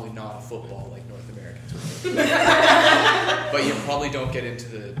 It's probably not a football like North Americans would. But you probably don't get into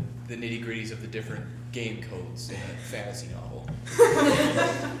the nitty-gritties of the different game codes in a fantasy novel.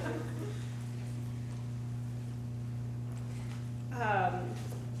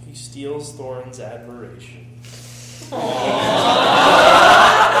 He steals Thorin's admiration.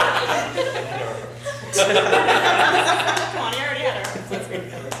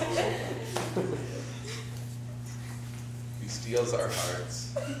 He steals our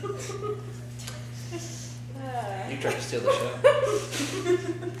hearts. You tried to steal the show.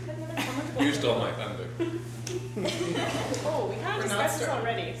 You stole my thunder. Oh, we kind We're of not discussed this starting.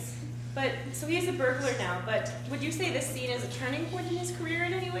 already. But, so he is a burglar now, but would you say this scene is a turning point in his career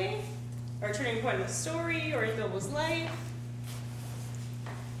in any way? Or a turning point in the story, or in Bilbo's life?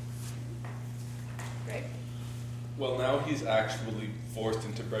 Right? Well, now he's actually forced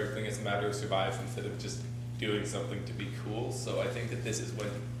into burgling as a matter of survival instead of just doing something to be cool. So I think that this is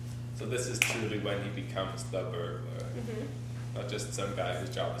truly when he becomes the burglar. Mm-hmm. Not just some guy whose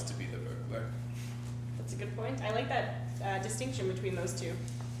job is to be the burglar. That's a good point. I like that distinction between those two.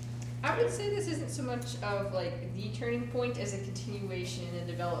 I would say this isn't so much of like the turning point as a continuation and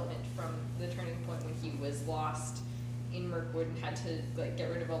a development from the turning point when he was lost in Mirkwood and had to like get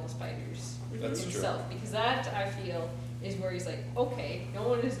rid of all the spiders That's himself. Because that I feel is where he's like, okay, no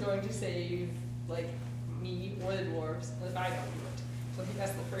one is going to save like me or the dwarves if I don't do it. So I think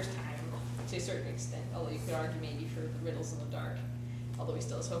that's the first time to a certain extent, although you could argue maybe for the riddles in the dark. Although he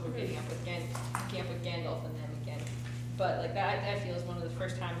still has hope of getting up with Gandalf and them again. But like that I feel is one of the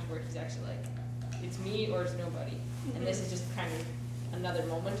first times where he's actually like, it's me or it's nobody. And this is just kind of another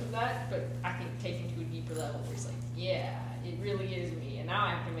moment of that, but I think taken to a deeper level where he's like, yeah, it really is me, and now I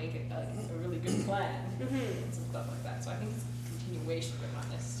have to make it like a really good plan and some stuff like that. So I think it's a continuation, but not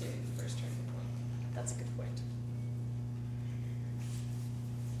necessarily the first turning point. That's a good point.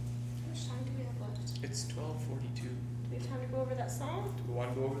 How much time do we have left? It's 12:42. Do we have time to go over that song? Do we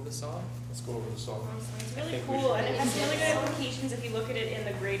want to go over the song? Let's go over the song. Awesome. It's I really think we cool, should. and it has really good implications if you look at it in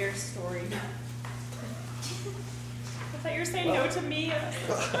the greater story. I thought you were saying no to me.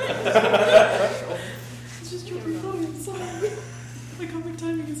 It's just your phone. Sorry. My comic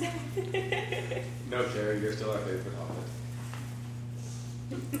timing is off. No, Jerry, you're still our favorite Hobbit.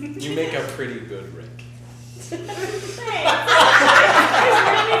 You make a pretty good Rick. Thanks. It's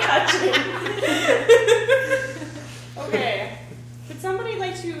really touching. Okay. Would somebody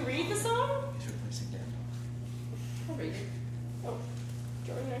like to read the song? I'll read it. Oh,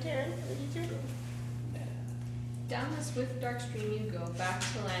 Jordan or Taryn? Are you two? Down the swift dark stream you go, back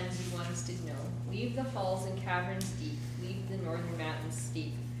to lands you once did know. Leave the halls and caverns deep, leave the northern mountains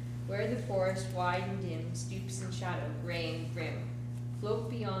steep, where the forest wide and dim stoops in shadow, gray and grim. Float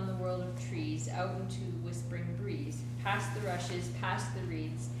beyond the world of trees, out into the whispering breeze, past the rushes, past the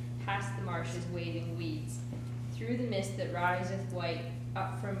reeds, past the marshes waving weeds, through the mist that riseth white,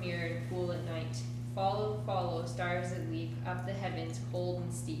 up from mirror and pool at night. Follow, follow, stars that leap, up the heavens cold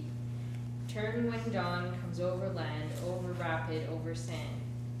and steep. Turn when dawn comes over land, over rapid, over sand.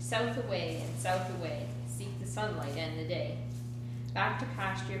 South away and south away, seek the sunlight and the day. Back to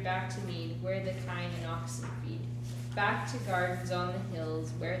pasture, back to mead, where the kine and oxen feed. Back to gardens on the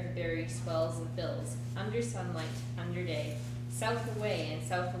hills, where the berry swells and fills. Under sunlight, under day. South away and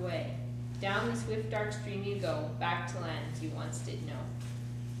south away. Down the swift dark stream you go, back to lands you once did know.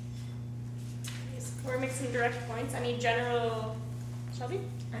 Or make some direct points. I mean, general. Shelby?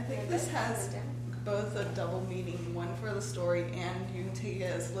 I think this has both a double meaning, one for the story, and you can take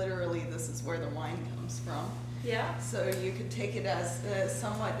it as literally this is where the wine comes from. Yeah. So you could take it as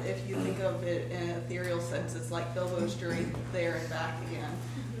somewhat, if you think of it in an ethereal sense, it's like Bilbo's journey there and back again.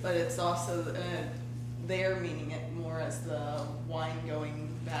 But it's also they're meaning it more as the wine going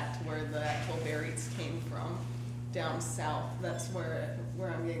back to where the actual berries came from, down south. That's where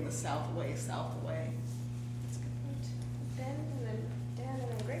I'm getting the south away, south away. That's a good point. Ben and then Dan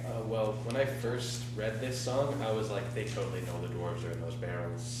and then Greg. Well, when I first read this song, I was like, they totally know the dwarves are in those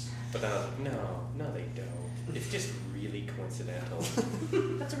barrels. But then I was like, no, they don't. It's just really coincidental.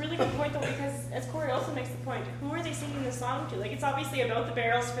 That's a really good point, though, because as Corey also makes the point, who are they singing the song to? Like, it's obviously about the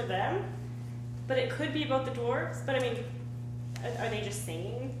barrels for them, but it could be about the dwarves. But I mean, are they just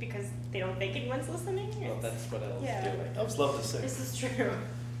singing because they don't think anyone's listening? Well, that's what elves Yeah. do. I Elves love to sing. This is true.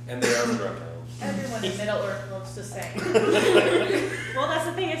 And they are drunk elves. Everyone in Middle Earth loves to sing. Well, that's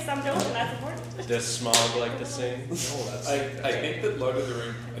the thing. If some don't, then that's important. Does Smog like to sing? No, that's. I think that Lord of the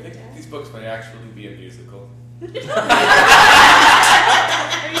Rings, I think these books might actually be a musical. Have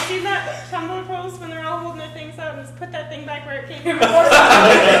you seen that Tumblr post when they're all holding their things out and just put that thing back where it came from? No.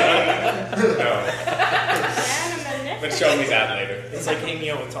 Dan and then Nick. But show me that later. It's like hanging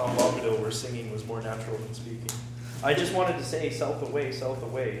out with Tom Bombadil where singing was more natural than speaking. I just wanted to say south away, south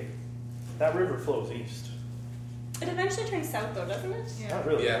away. That river flows east. It eventually turns south, though, doesn't it? Yeah. Not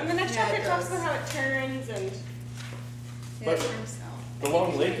really. Yeah. And the next Yeah, chapter it talks does. about how it turns, and But- it turns south. The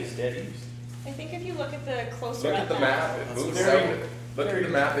Long Lake is dead east. I think if you look at the closer Look at the map, it That's moves very- south. Look at very- the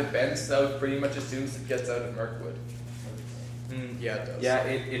map, it bends south pretty much as soon as it gets out of Mirkwood. Yeah, it does. Yeah,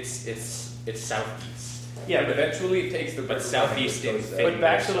 it's southeast. Yeah, but but eventually it takes the But river southeast line, in which goes Finn. but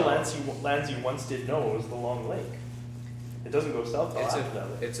back to the lands you once did know is the Long Lake. It doesn't go south till It's after that.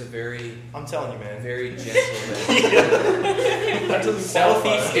 it's a very I'm telling you, man. very gentle land. That doesn't Southeast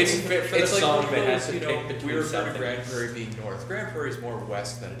qualify. didn't fit for the It's like song one that of has those, to pick between we refer south to and Grand east. Prairie being north. Grand Prairie is more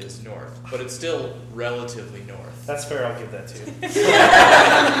west than it is north, but it's still relatively north. That's fair. I'll give that to you.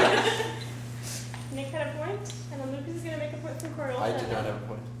 Nick had a point, and then Lucas is going to make a point from Coriol. I did not have a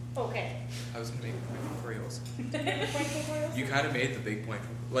point. Okay. I was going to make a point for Coriol's. Point from Coriol? You kind of made the big point.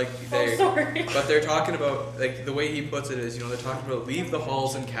 Like Oh, they, sorry. but they're talking about, like, the way he puts it is, they're talking about leave the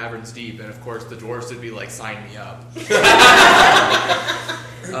halls and caverns deep, and of course the dwarves would be like, sign me up.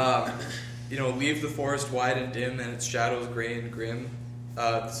 Leave the forest wide and dim, and its shadows gray and grim.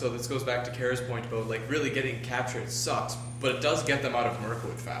 So this goes back to Kara's point about, like, really getting captured sucks, but it does get them out of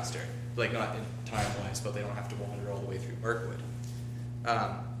Mirkwood faster. Like, not in time-wise, but they don't have to wander all the way through Mirkwood.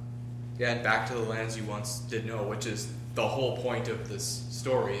 And back to the lands you once did know, which is the whole point of this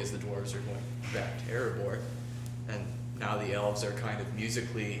story, is the dwarves are going back to Erebor, and now the elves are kind of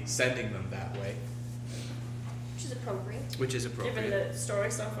musically sending them that way. Which is appropriate. Which is appropriate. Given the story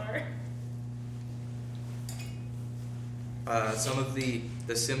so far. Some of the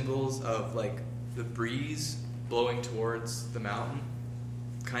symbols of, like, the breeze blowing towards the mountain,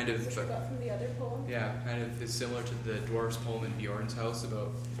 kind of... Which we got from the other poem. Yeah, kind of is similar to the dwarves' poem in Bjorn's house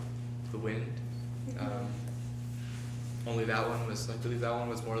about the wind. Only that one was, I believe that one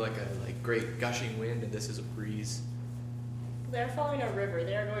was more like a great gushing wind, and this is a breeze. They're following a river.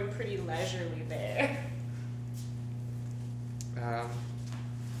 They are going pretty leisurely there.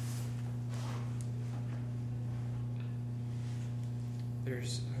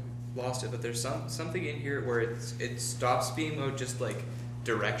 There's, I lost it, but there's something in here where it stops being about just like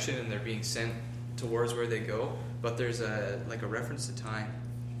direction and they're being sent towards where they go, but there's a reference to time.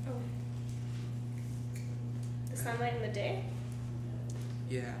 Oh. The sunlight in the day?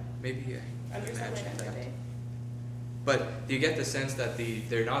 Yeah, maybe Under sunlight imagine in the that. day. But you get the sense that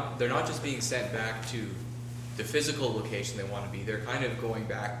they're not just being sent back to the physical location they want to be. They're kind of going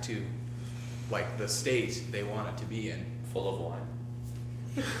back to, like, the state they want it to be in. Full of wine.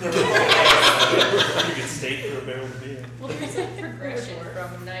 You could state for a barrel of beer. Well, there's a progression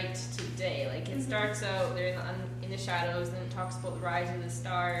from night to day. Like, it starts out there in the shadows, and then it talks about the rise of the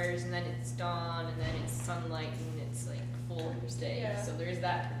stars, and then it's dawn, and then it's sunlight, and it's like full day. Yeah. So there's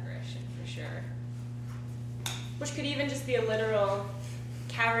that progression for sure. Which could even just be a literal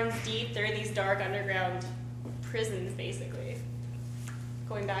caverns deep. They're in these dark underground prisons, basically.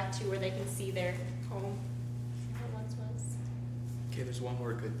 Going back to where they can see their home. What once was. Okay, there's one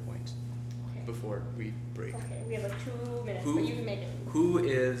more good point before we break. Okay, we have like 2 minutes, but you can make it. Who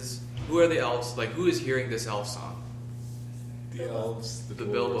are the elves? Like, who is hearing this elf song? The elves, the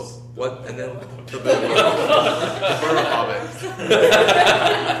Bilbo. dwarves. What? And then the Bilbo. The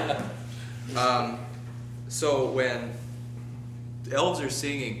Hobbit. So when the elves are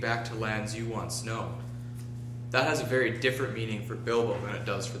singing "Back to Lands You Once Know," that has a very different meaning for Bilbo than it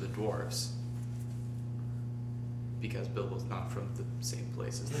does for the dwarves. Because Bilbo's not from the same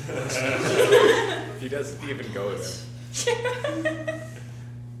place as the dwarves. He doesn't even go there.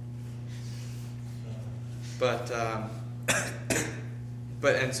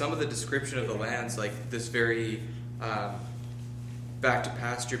 But some of the description of the lands, like this very back to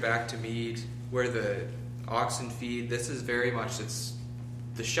pasture, back to mead, where the oxen feed, this is very much, it's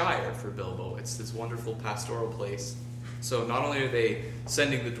the Shire for Bilbo. It's this wonderful pastoral place. So not only are they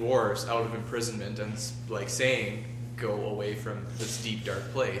sending the dwarves out of imprisonment and like saying, go away from this deep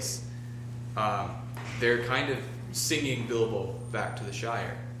dark place, they're kind of singing Bilbo back to the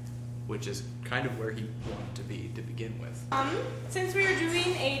Shire, which is kind of where he wanted to be to begin with. Since we are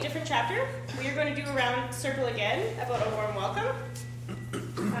doing a different chapter, we are going to do a round circle again about a warm welcome.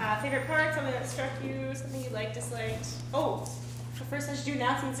 Favorite part, something that struck you, something you liked, disliked. Oh, so first I should do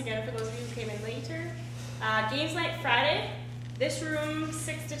announcements again for those of you who came in later. Games night Friday, this room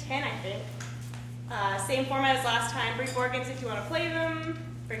 6 to 10, I think. Same format as last time. Bring board games if you want to play them.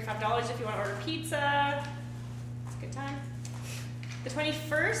 Bring $5 if you want to order pizza. It's a good time. The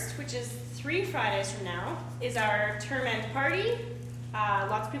 21st, which is 3 Fridays from now, is our term end party.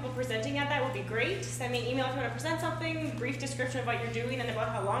 Lots of people presenting at that would be great. Send me an email if you want to present something, brief description of what you're doing and about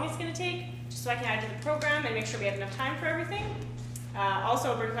how long it's going to take, just so I can add it to the program and make sure we have enough time for everything.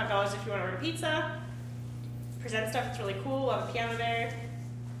 Also, bring $5 if you want to order pizza. Present stuff that's really cool. We'll have a piano there.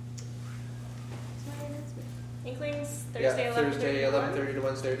 Inklings, Thursday, 11:30 to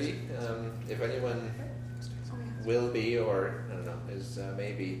 1:30. If anyone will be, or I don't know, is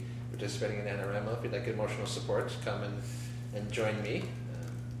maybe participating in NRMO, if you'd like emotional support, come and and join me.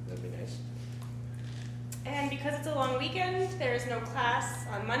 That'd be nice. And because it's a long weekend, there is no class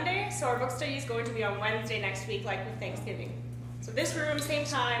on Monday, so our book study is going to be on Wednesday next week, like with Thanksgiving. So this room, same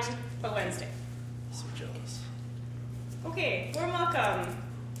time, but Wednesday. So jealous. Okay, warm welcome.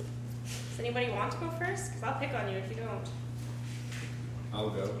 Does anybody want to go first? Because I'll pick on you if you don't. I'll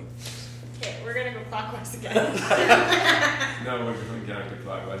go. Okay, we're going to go clockwise again. No, we're going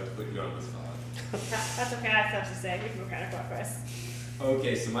counterclockwise to put you on the spot. That's okay, I have stuff to say. We can go counterclockwise.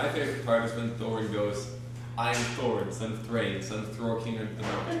 Okay, so my favorite part is when Thorin goes, I am Thorin, son of Thrain, son of Thror, king of the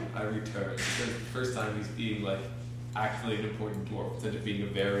mountain. I return. Because the first time he's being like actually an important dwarf instead of being a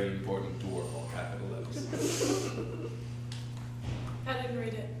very important dwarf, all capital letters. I didn't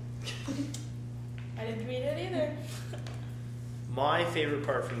read it. I didn't read it either. My favorite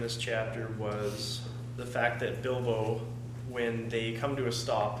part from this chapter was the fact that Bilbo, when they come to a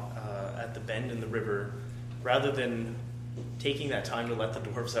stop at the bend in the river, rather than taking that time to let the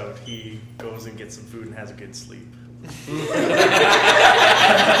dwarves out, he goes and gets some food and has a good sleep.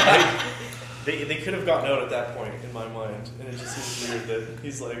 They could have gotten out at that point, in my mind, and it just seems weird that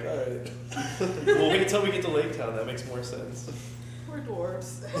he's like, all right, we'll wait until we get to Lake Town. That makes more sense. We're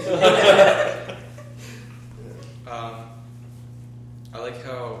dwarves. I like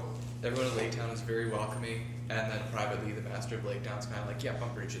how everyone in Lake Town is very welcoming, and then privately the master of Lake Town's kind of like, yeah,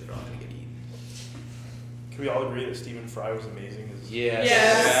 bumper each other, all gonna get eaten. Can we all agree that Stephen Fry was amazing? Yes.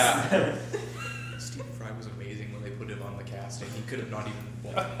 Yeah. Stephen Fry was amazing when they put him on the casting. He could have not even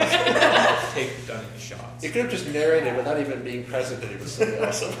done any shots. You could have just narrated without even being present, and it was so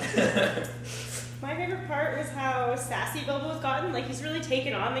awesome. My favorite part was how sassy Bilbo's gotten. Like, he's really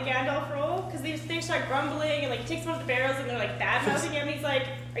taken on the Gandalf role, because they start grumbling, and like he takes them off the barrels, and they're like bad-mouthing him. He's like,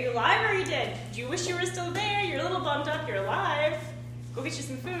 are you alive or are you dead? Do you wish you were still there? You're a little bummed up, you're alive. Go get you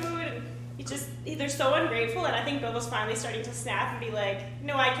some food. And they're so ungrateful, and I think Bilbo's finally starting to snap and be like,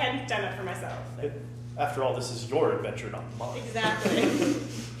 no, I can't stand up for myself. Like, After all, this is your adventure, not mine. exactly.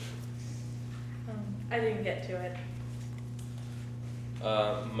 I didn't get to it.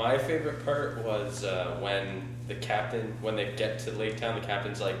 My favorite part was when they get to Lake Town, the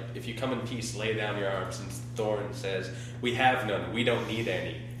captain's like, if you come in peace, lay down your arms. And Thorin says, we have none, we don't need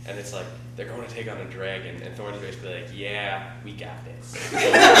any. And it's like, they're going to take on a dragon. And Thorin's basically like, yeah, we got this.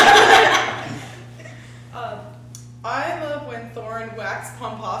 I love when Thorin whacks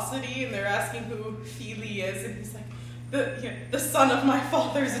pomposity and they're asking who Feely is, and he's like, the son of my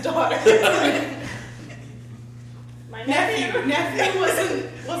father's daughter. My nephew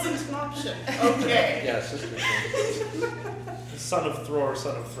wasn't an option. Okay. Yeah, sister. Son of Thror,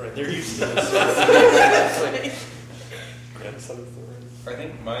 son of Thrain. They're used to this. Grandson of Thorin. I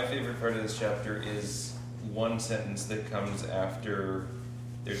think my favorite part of this chapter is one sentence that comes after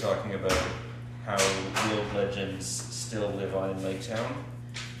they're talking about how real legends still live on in Lake Town.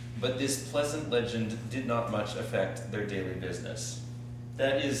 But this pleasant legend did not much affect their daily business.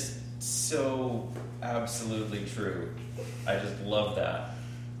 That is so absolutely true. I just love that.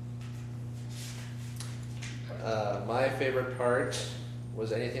 My favorite part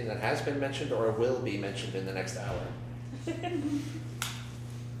was anything that has been mentioned or will be mentioned in the next hour.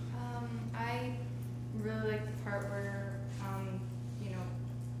 I really like the part where,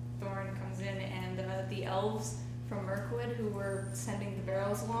 Thorin comes in and the elves from Mirkwood who were sending the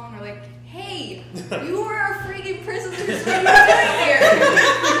barrels along are like, hey, you were our freaking prisoners, what are you doing here?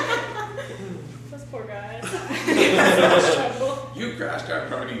 Those poor guys. You crashed our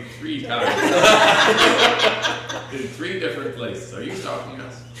party 3 times. In 3 different places. Are you stalking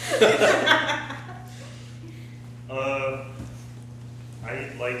us? I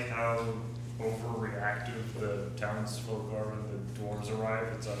like how overreactive the townsfolk are when the dwarves arrive.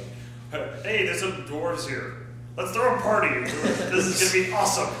 It's like, hey, there's some dwarves here. Let's throw a party. This is gonna be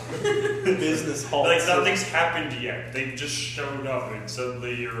awesome. Business hall. Like nothing's happened yet. They just showed up and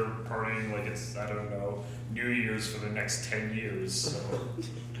suddenly you're partying like it's, I don't know, New Year's for the next 10 years. So.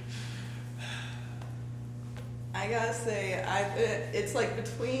 I gotta say, it's like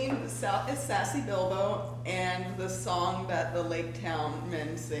between Sassy Bilbo and the song that the Lake Town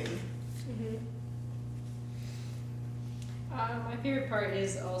men sing. Mm-hmm. My favorite part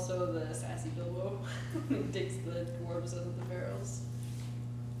is also the sassy Bilbo. He digs the dwarves out of the barrels.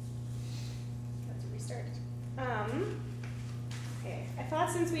 That's a restart. Okay. I thought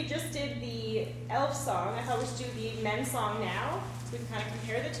since we just did the elf song, I thought we should do the men's song now, so we can kind of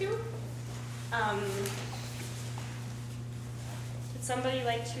compare the two. Would somebody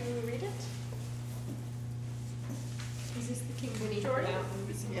like to read it? Is this the King Beneath the Jordan?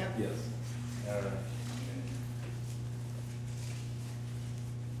 Mountains? Yeah. Yes.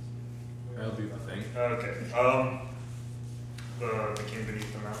 I'll do the thing. Okay. The King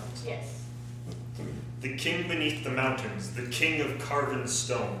Beneath the Mountains? Yes. The king beneath the mountains, the king of carven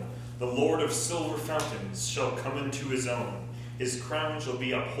stone, the lord of silver fountains shall come into his own. His crown shall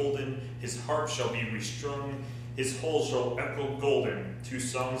be upholden, his harp shall be restrung, his whole shall echo golden, to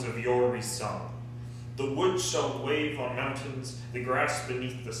songs of yore resung. The wood shall wave on mountains, the grass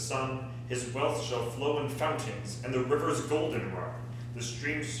beneath the sun, his wealth shall flow in fountains, and the rivers golden run. The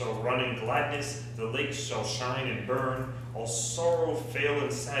streams shall run in gladness, the lakes shall shine and burn, all sorrow fail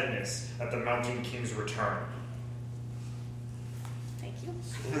and sadness at the mountain king's return. Thank you.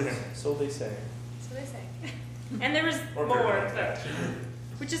 So they say. So they say. And there was Or more, pretty like but, that.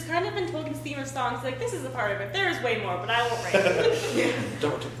 which is kind of been Tolkien's theme of songs. Like, this is a part of it. There is way more, but I won't write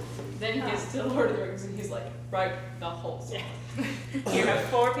it. Then he gets to Lord of the Rings and he's like, write the whole song. You have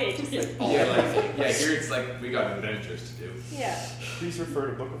 4 pages. Yeah, here it's like we got adventures to do. Yeah. Please refer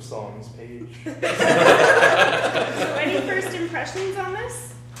to Book of Songs page. So any first impressions on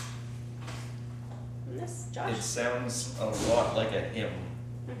this? Josh? It sounds a lot like a hymn.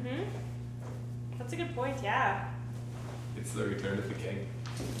 Mm-hmm. That's a good point, yeah. It's the return of the king.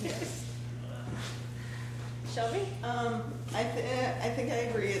 Yes. Shelby? I think I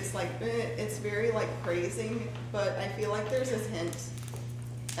agree. It's like it's very like praising, but I feel like there's this hint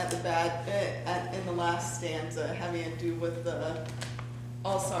at the in the last stanza having to do with the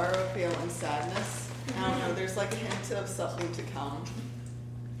all sorrow, fail, and sadness. I don't know. There's like a hint of something to come.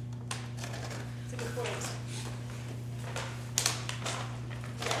 That's a good point.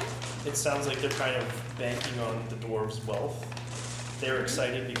 It sounds like they're kind of banking on the dwarves' wealth. They're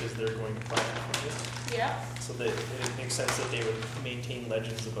excited because they're going to plant it. Yeah. So that it makes sense that they would maintain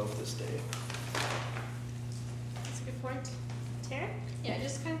legends about this day. That's a good point. Tara? Yeah,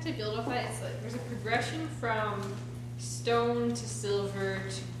 just kind of to build off that, it's like there's a progression from stone to silver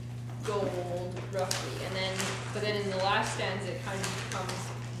to gold, roughly, but then in the last stanza it kind of becomes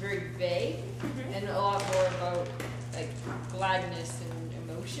very vague and a lot more about like gladness and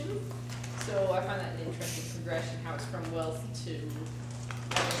emotion. So I find that an interesting progression, how it's from wealth to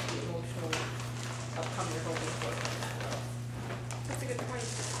the emotional outcome you're hoping for from that wealth. That's a good point.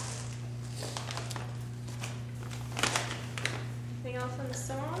 Anything else on the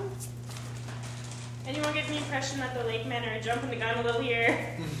song? Anyone get the impression that the lake men are jumping the gun a little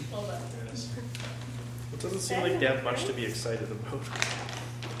here? Hold on. Yes. It doesn't seem like they have much to be excited about.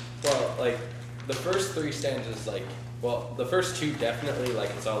 Well, like, the first 3 stanzas, like, well, the first 2 definitely, like,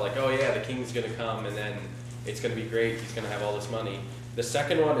 it's all like, oh yeah, the king's gonna come, and then it's gonna be great, he's gonna have all this money. The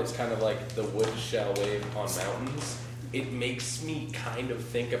second one, it's kind of like the wood shall wave on mountains. It makes me kind of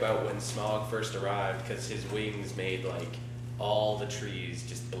think about when Smaug first arrived, because his wings made, like, all the trees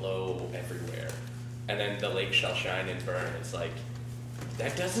just blow everywhere. And then the lake shall shine and burn. It's like,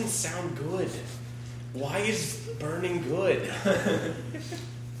 that doesn't sound good. Why is burning good?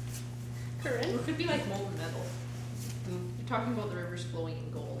 Corinne? It could be like molten metal. You're talking about the rivers flowing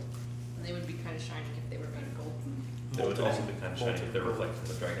in gold, and they would be kind of shining if they were made of gold. They would also be kind of shiny if they reflect from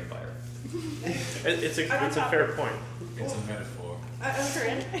the dragon fire. It's a fair point. It's a metaphor. I was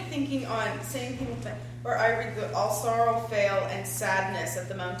thinking on same thing with that, where I read the all sorrow, fail, and sadness at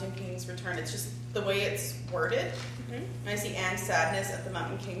the Mountain King's return. It's just the way it's worded. And I see and sadness at the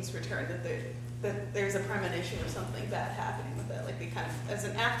Mountain King's return, that there's a premonition of something bad happening with it. Like they kind of, as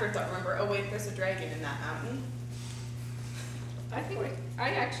an afterthought, remember, oh wait, there's a dragon in that mountain. I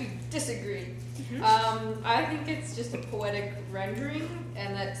actually disagree. I think it's just a poetic rendering,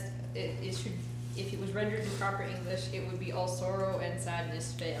 and that it should, if it was rendered in proper English, it would be all sorrow and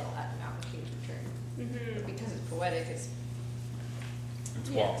sadness fail at the Mountain King's return. But because it's poetic, it's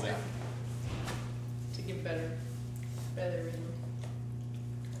wobbly. To give better rhythm.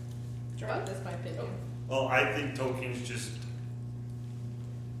 But that's my opinion. Well, I think Tolkien's just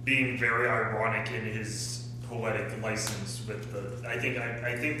being very ironic in his poetic license with the. I think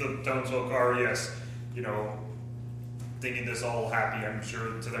the townsfolk are, yes, thinking this all happy. I'm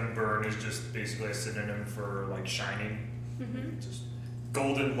sure to them burn is just basically a synonym for like shining, just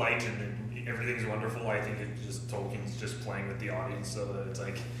golden light and everything's wonderful. I think it just Tolkien's just playing with the audience so that it's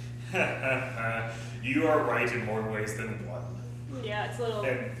like, you are right in more ways than one. Yeah, it's a little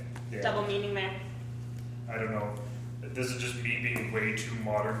double meaning there. I don't know. This is just me being way too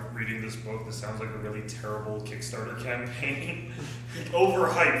modern reading this book. This sounds like a really terrible Kickstarter campaign.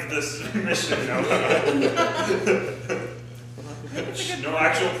 Overhype this mission. No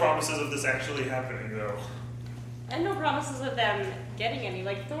actual promises of this actually happening, though. And no promises of them getting any.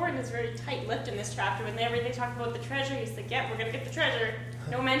 Like, Thorin is very tight-lipped in this chapter. Whenever they talk about the treasure, he's like, yeah, we're going to get the treasure.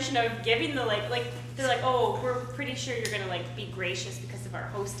 No mention of giving the, like, they're like, oh, we're pretty sure you're going to, like, be gracious because of our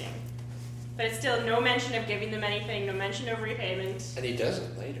hosting. But it's still no mention of giving them anything, no mention of repayment. And he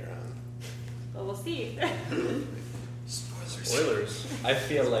doesn't later on. Well, we'll see. Spoilers. I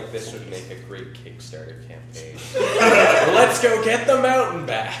feel like this would make a great Kickstarter campaign. Let's go get the mountain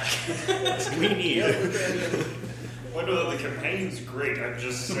back. We need. I know that the campaign's great. I'm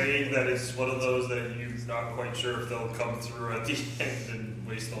just saying that it's one of those that you're not quite sure if they'll come through at the end and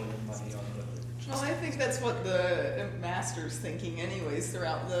waste all your money on it. Well, I think that's what the master's thinking anyways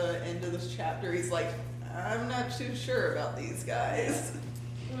throughout the end of this chapter. He's like, I'm not too sure about these guys.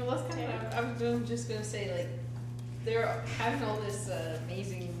 Well, that's kind of. I'm just gonna say, like, they're having all this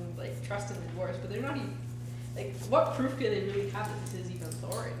amazing like trust in the dwarves, but they're not even like. What proof do they really have that this is even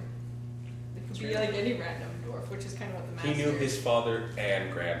Thorin? It could be like any random dwarf, which is kind of what the master. He knew his father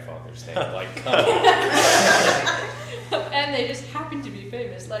and grandfather's name. Like, come on. And they just happen to be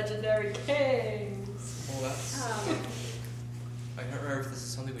famous, legendary kings. Well, that's. I don't remember if this is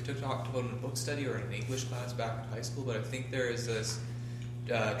something we talked about in a book study or in an English class back in high school, but I think there is this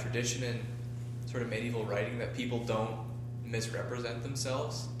tradition in sort of medieval writing that people don't misrepresent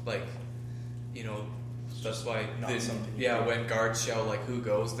themselves. Like, you know, that's why when guards shout like who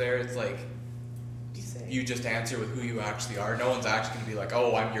goes there, it's like you just answer with who you actually are. No one's actually going to be like,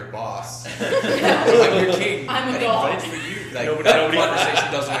 oh, I'm your boss. I'm your king. I'm a god. For you. Like, that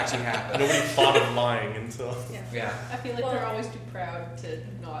conversation doesn't actually happen. Nobody thought of lying until. Yeah. I feel like they're always too proud to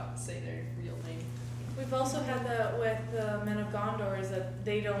not say their real name. We've also had that with the Men of Gondor, is that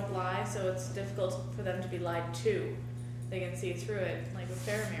they don't lie, so it's difficult for them to be lied to. They can see through it, like with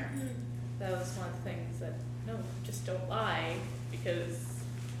Faramir. That was one of the things that, no, just don't lie, because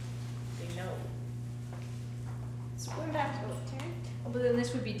they know. So going back to Taryn. But then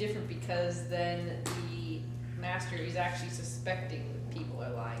this would be different because then the master is actually suspecting that people are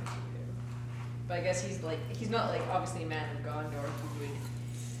lying to him. But I guess he's not like obviously a man of Gondor who would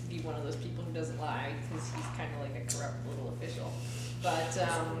be one of those people who doesn't lie because he's kind of like a corrupt little official. But so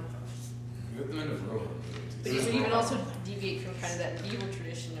you can also deviate from kind of that medieval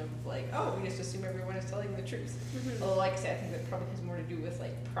tradition of like, oh, we just assume everyone is telling the truth. Although, like I said, I think that probably has more to do with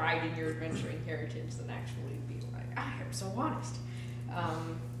like pride in your adventuring heritage than actually being like, I am so honest.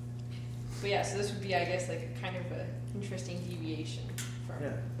 But yeah, so this would be, I guess, like a kind of a interesting deviation from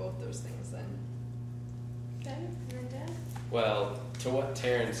both those things then. Ben? And then Dan? Well, to what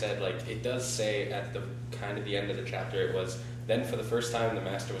Taryn said, like, it does say at the kind of the end of the chapter, it was, then for the first time the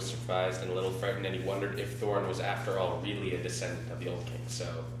master was surprised and a little frightened, and he wondered if Thorin was after all really a descendant of the old king.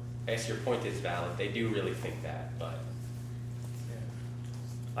 So I guess your point is valid. They do really think that, but...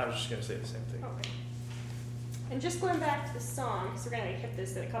 I was just going to say the same thing. Okay. And just going back to the song, because we're going to hit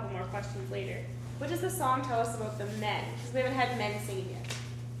this in a couple more questions later. What does the song tell us about the men? Because we haven't had men singing yet.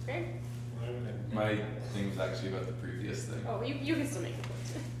 Okay? My thing was actually about the previous thing. Oh, you can still make a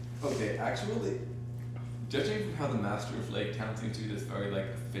point. Okay, actually, judging from how the Master of Lake Town seems to be this very like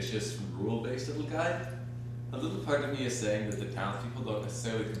officious, rule-based little guy, a little part of me is saying that the townspeople don't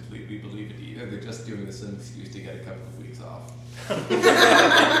necessarily completely believe it either. They're just doing this as an excuse to get a couple of weeks off.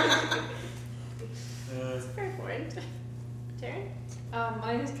 That's a fair point. Taryn?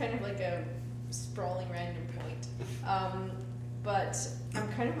 Mine is kind of like a sprawling random point. But I'm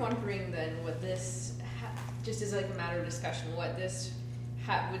kind of wondering then what this, just as like a matter of discussion, what this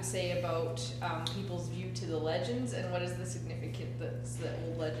would say about people's view to the legends and what is the significance that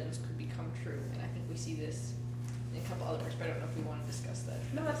old legends could become true. And I think we see this in a couple others, but I don't know if we want to discuss that.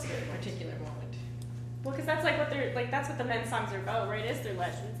 No, that's good. Particular moment. Well, because that's like what they're like. That's what the men's songs are about, right? Is their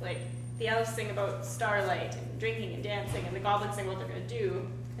legends. Like the elves sing about starlight and drinking and dancing, and the goblins sing what they're going to do,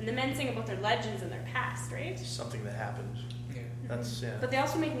 and the men sing about their legends and their past, right? Something that happened. Yeah. That's But they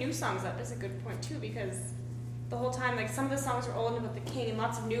also make new songs up. Is a good point too, because the whole time, like some of the songs are old about the king, and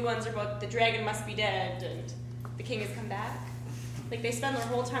lots of new ones are about the dragon must be dead and the king has come back. Like they spend their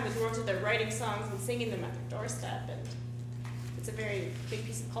whole time, the dwarves, with their writing songs and singing them at their doorstep, and it's a very big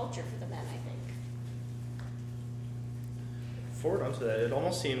piece of culture for the men, I think. Forward onto that, it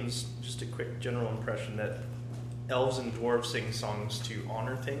almost seems, just a quick general impression, that elves and dwarves sing songs to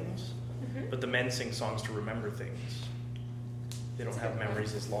honor things, but the men sing songs to remember things. They don't have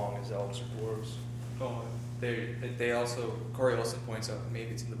memories as long as elves or dwarves. Oh, they also, Corey also points out,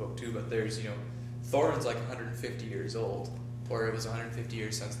 maybe it's in the book too, but there's, Thorin's like 150 years old, or it was 150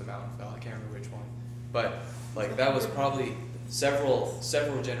 years since the mountain fell, I can't remember which one. But, like, that was probably several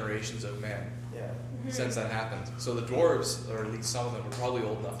generations of men since that happened. So the dwarves, or at least some of them, were probably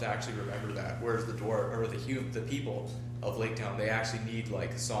old enough to actually remember that, whereas the the people of Lake Town, they actually need,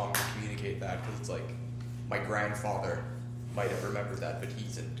 like, song to communicate that, because it's like, my grandfather might have remembered that, but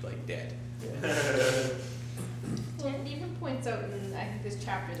he's, like, dead. Well, it even points out in, I think, this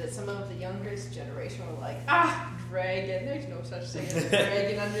chapter that some of the youngest generation were like, dragon, there's no such thing as a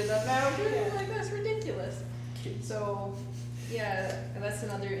dragon under the mountain. They're like, that's ridiculous. So, yeah, and that's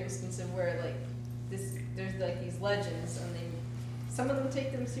another instance of where, like, there's, like, these legends, and some of them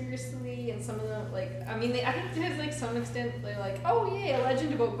take them seriously, and some of them, like, I mean, I think to like some extent, they're like, oh, yay, a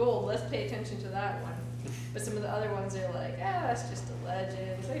legend about gold, let's pay attention to that one. But some of the other ones are like, that's just a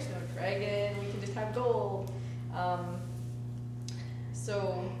legend, there's no dragon, we can just have gold.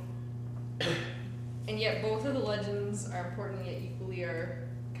 And yet both of the legends are important, yet equally are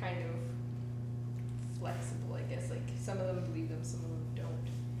kind of flexible, I guess. Like, some of them believe them, some of them don't.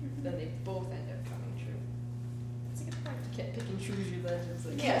 Mm-hmm. Then they both end up coming true. That's a good point. You can't pick and choose your legends,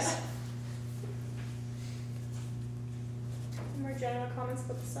 like Yes. More general comments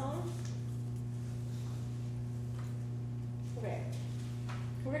about the song? Okay.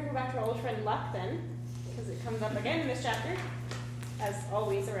 We're going to go back to our old friend Luck then, because it comes up again in this chapter, as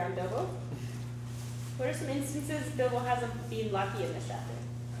always around Bilbo. What are some instances Bilbo hasn't been lucky in this chapter?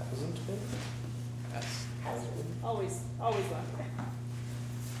 Hasn't been? Hasn't been. Always lucky.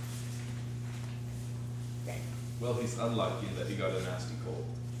 Okay. Well, he's unlucky that he got a nasty cold.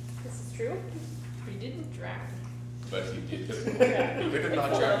 This is true. He didn't drown. But he did. We did not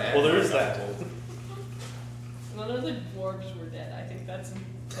drown. Well, there is that. None of the dwarves were dead. I think that's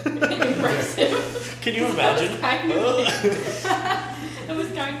impressive. Can you imagine? It was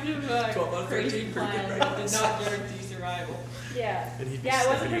kind of a 12 out of 13 crazy pretty plan good that did rounds. not guarantee survival. Yeah. And he'd be Yeah, it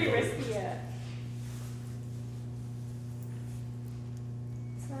wasn't stepping pretty in risky, yeah.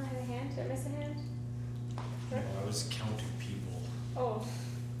 It's not a hand. Did I miss a hand? No, I was counting people. Oh.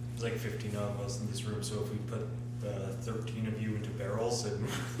 There's like 15 of us in this room, so if we put 13 of you into barrels and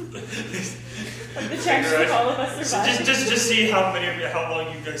The chances of all of us surviving. just see how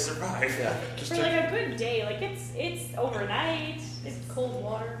long you guys survive. Yeah, just For like a good day, like it's overnight. It's cold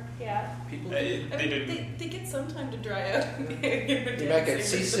water. Yeah. people. They didn't. They get some time to dry out. You might get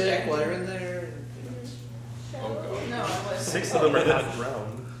seasick while you're in there. Oh, God. No, I was. 6 of them are half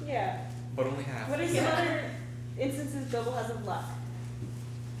drowned. Yeah. But only half. What are some other instances Bilbo has of luck?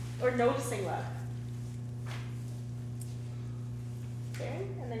 Or noticing luck?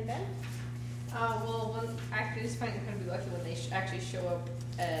 Karen, and then Ben? Well, I just find it kind of lucky when they actually show up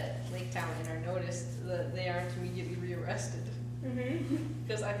at Lake Town and are noticed that they aren't immediately rearrested. Mm-hmm.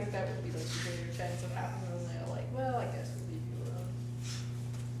 Because I think that would be like a greater chance of happening, and they're like, well, I guess we'll leave you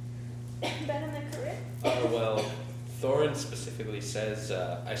alone. Ben and then Corinne? Well, Thorin specifically says,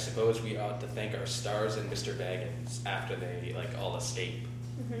 I suppose we ought to thank our stars and Mr. Baggins after they all escape.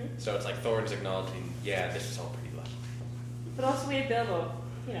 Mm-hmm. So it's like Thorin's acknowledging, yeah, this is all pretty lucky. But also we have Bilbo,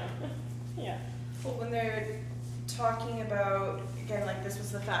 yeah. Well, when they're talking about, again, like this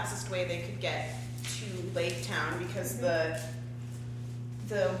was the fastest way they could get to Lake Town because the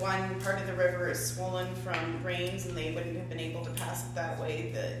one part of the river is swollen from rains and they wouldn't have been able to pass it that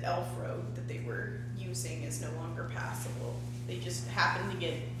way. The elf road that they were using is no longer passable. They just happened to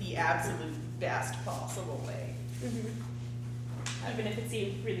get the absolute best possible way. Mm-hmm. Even if it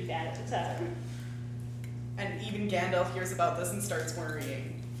seemed really bad at the time. And even Gandalf hears about this and starts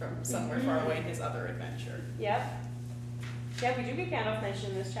worrying from somewhere far away in his other adventure. Yep. Yeah, we do get Gandalf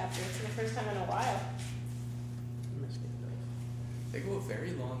mentioned in this chapter. It's the first time in a while. They go a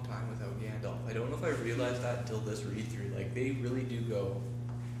very long time without Gandalf. I don't know if I realized that until this read through. Like, they really do go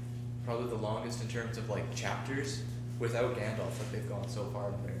probably the longest in terms of chapters without Gandalf that they've gone so far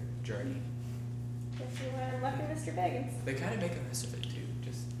in their journey. Guess you had luck in Mr. Baggins. They kind of make a mess of it too.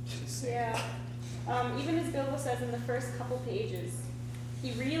 Just saying. Yeah. Even as Bilbo says in the first couple pages,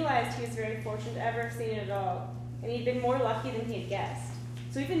 he realized he was very fortunate to ever have seen it at all, and he'd been more lucky than he had guessed.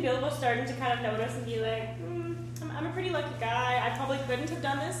 So even Bilbo's starting to kind of notice and be like, I'm a pretty lucky guy. I probably couldn't have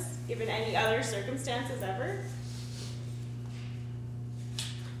done this given any other circumstances ever.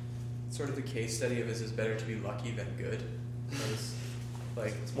 Sort of the case study of is better to be lucky than good. It's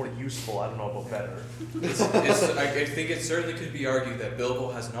it's more useful. I don't know about better. I think it certainly could be argued that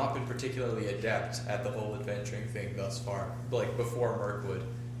Bilbo has not been particularly adept at the whole adventuring thing thus far, before Mirkwood.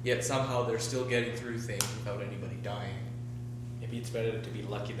 Yet somehow they're still getting through things without anybody dying. Maybe it's better to be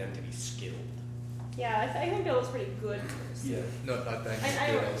lucky than to be skilled. Yeah, I think Bilbo's pretty good. Yeah. No, not that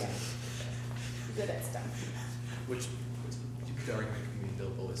I good. yeah. Good at stuff. Which the argument can be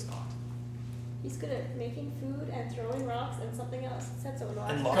Bilbo is not. He's good at making food and throwing rocks and something else. It said so in the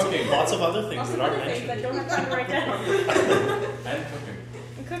last And chapter. lots of other things Lots that of aren't other things mentioned. that don't have time to write down. And cooking.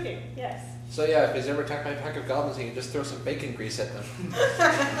 And cooking, yes. So yeah, if he's ever attacked by a pack of goblins, he can just throw some bacon grease at them.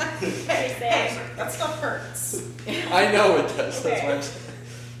 Hey, That stuff hurts. I know it does. That's Okay. why I'm saying.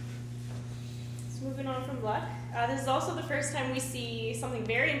 Let's move moving on from luck. This is also the first time we see something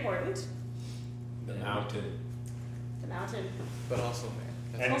very important. The mountain. The mountain. But also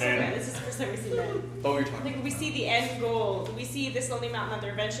man. And Also, then- man, this is the first time we see men. Oh, you're I talking. think we see the end goal. We see this lonely mountain that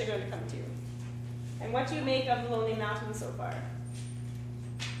they're eventually going to come to. And what do you make of the lonely mountain so far?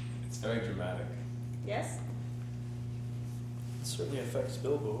 It's very dramatic. Yes? It certainly affects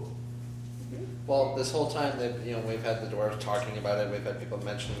Bilbo. Well, this whole time that we've had the dwarves talking about it, we've had people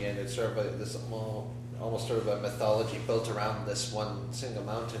mentioning it. It's sort of this almost sort of a mythology built around this one single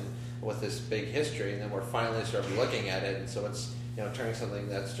mountain with this big history, and then we're finally sort of looking at it, and so it's turning something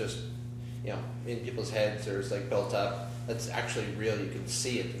that's just in people's heads or is like built up. That's actually real. You can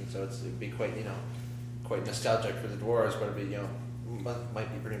see it, and so it'd be quite quite nostalgic for the dwarves, but it'd be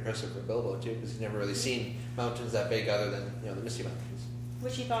might be pretty impressive for Bilbo too, because he's never really seen mountains that big other than the Misty Mountains.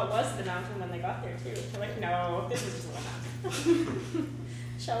 Which he thought was the mountain when they got there too. They're like, no, this is just a mountain.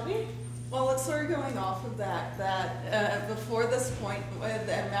 Shelby? Well, it's sort of going off of that before this point,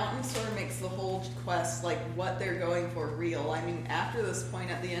 the mountain sort of makes the whole quest, like what they're going for, real. I mean, after this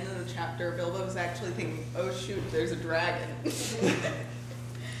point, at the end of the chapter, Bilbo's actually thinking, oh shoot, there's a dragon.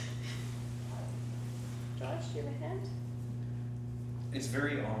 Josh, do you have a hand? It's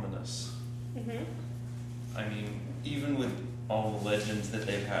very ominous. Mm-hmm. I mean, even with all the legends that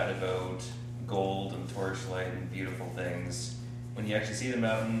they've had about gold and torchlight and beautiful things, when you actually see the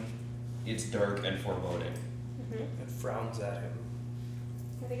mountain, it's dark and foreboding. Mm-hmm. It frowns at him.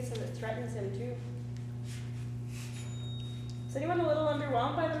 I think it says it threatens him too. Is anyone a little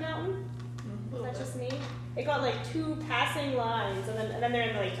underwhelmed by the mountain? Is that just me? It got like 2 passing lines, and then they're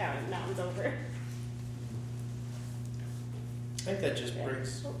in the lake town, and the mountain's over. I think that just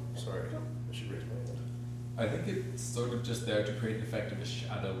brings. Sorry, I should raise my hand. I think it's sort of just there to create the effect of a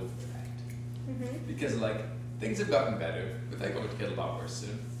shadow of effect. Mm-hmm. Because things have gotten better, but they're going to get a lot worse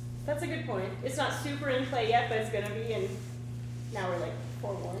soon. That's a good point. It's not super in play yet, but it's gonna be, and now we're like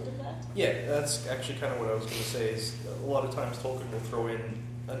forewarned of that. Yeah, that's actually kind of what I was going to say. Is a lot of times Tolkien will throw in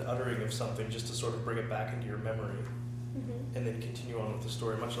an uttering of something just to sort of bring it back into your memory, and then continue on with the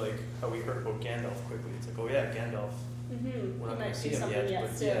story. Much like how we heard about Gandalf quickly. It's like, oh yeah, Gandalf. We're not going to see him yet,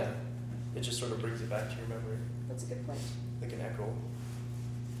 but yeah, it just sort of brings it back to your memory. That's a good point. Like an echo.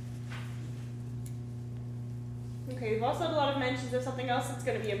 Okay, we've also had a lot of mentions of something else that's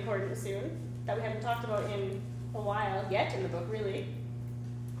going to be important soon that we haven't talked about in a while yet in the book, really.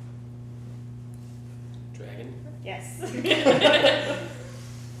 Dragon? Yes.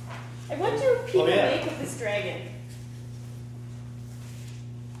 And what do people make of this dragon?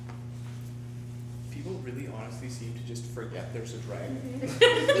 People really honestly seem to just forget there's a dragon.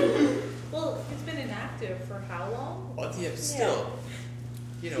 Well, it's been inactive for how long? But yeah, still,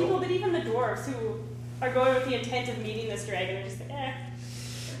 People, but even the dwarves who are going with the intent of meeting this dragon are just like,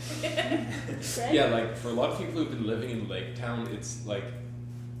 Right? Yeah, like for a lot of people who've been living in Lake Town, it's like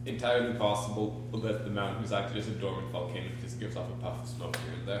entirely possible that the mountain is actually just a dormant volcano because it gives off a puff of smoke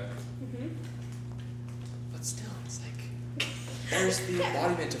here and there. But still, it's like there's the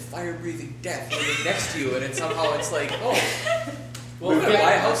embodiment of fire-breathing death living next to you, and somehow it's like, oh. Well, Lucas,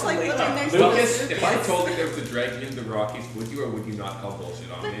 my house in Lake Town. Lucas, if I told you there was a dragon in the Rockies, would you or would you not call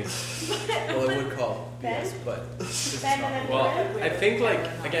bullshit on me? Well, I would call BS, but well, I think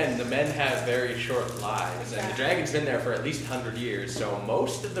again, the men have very short lives, and the dragon's been there for at least 100 years. So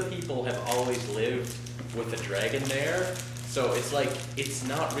most of the people have always lived with the dragon there. So it's like it's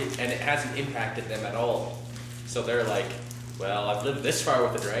not, and it hasn't impacted them at all. So they're like, well, I've lived this far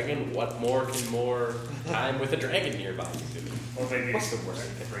with the dragon. What more can more time with a dragon nearby do? Well, maybe What's it's the worst?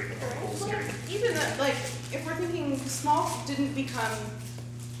 Even that, if we're thinking Smaug didn't become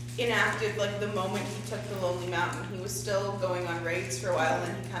inactive the moment he took the Lonely Mountain, he was still going on raids for a while,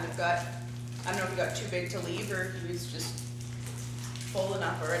 and then he kind of got, I don't know if he got too big to leave or he was just full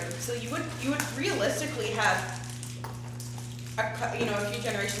enough already. So you would realistically have a few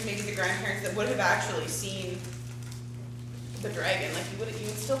generations, maybe the grandparents that would have actually seen the dragon. You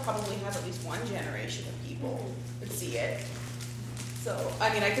would still probably have at least one generation of people would see it. So,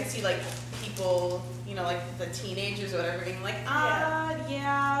 I mean, I could see, people, the teenagers or whatever being like, not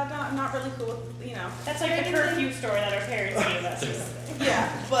really cool with, That's like the curfew story that our parents gave us or something. Yeah,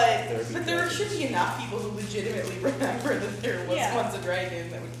 but there should be enough people who legitimately remember that there was once a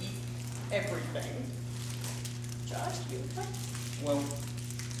dragon that would eat everything. Josh, do you have a Well,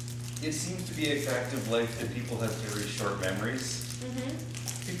 it seems to be a fact of life that people have very short memories.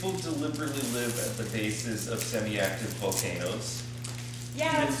 People deliberately live at the bases of semi-active volcanoes.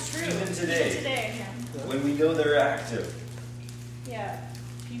 Yeah, that's true. Even today. Yeah. When we know they're active. Yeah.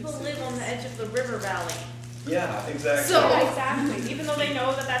 People live on the edge of the river valley. Yeah, exactly. So exactly, even though they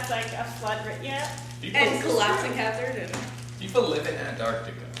know that that's like a flood, And collapsing hazard and. People live in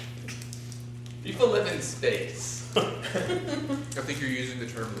Antarctica. People live in space. I think you're using the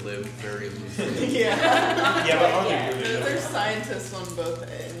term "live" very loosely. Yeah. Yeah, but are they really Those are scientists on both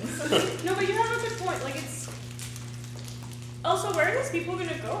ends. No, but you have a good point. Like it's. Also, where are these people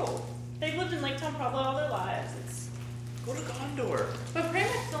gonna go? They've lived in Lake Town probably all their lives. It's. Go to Gondor. But pretty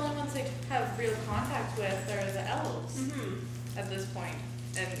much the only ones they have real contact with are the elves at this point.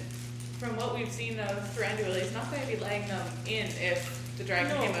 And from what we've seen of Thranduil, he's not going to be letting them in if the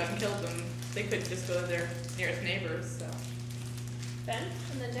dragon came out and killed them. They could just go to their nearest neighbors. So. Ben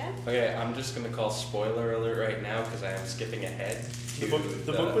and then Dan. Okay, I'm just gonna call spoiler alert right now because I am skipping ahead. The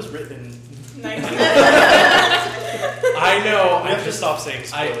book was written. I know. I have to stop saying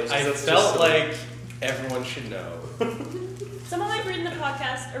spoilers. I felt like everyone should know. Someone like reading the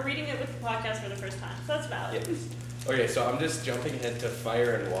podcast or reading it with the podcast for the first time, so that's valid. Yes. Okay, so I'm just jumping ahead to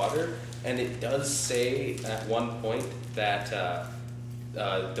fire and water, and it does say at one point that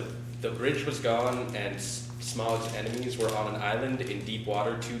the bridge was gone and Smaug's enemies were on an island in deep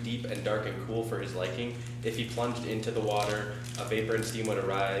water, too deep and dark and cool for his liking. If he plunged into the water, a vapor and steam would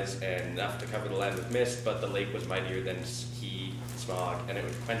arise, and enough to cover the land with mist, but the lake was mightier than he, Smaug, and it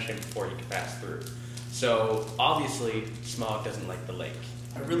would quench him before he could pass through. So, obviously, Smaug doesn't like the lake.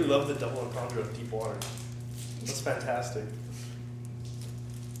 I really love the double entendre of deep water. That's fantastic.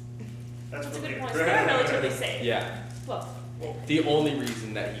 That's a good point. So they're relatively safe. Yeah. Well, the only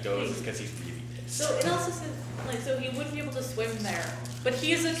reason that he goes is because he's really pissed. So it also says, like, so he wouldn't be able to swim there. But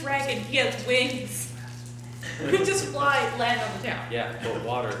he is a dragon. He has wings. He could just fly, land on the town. Yeah, but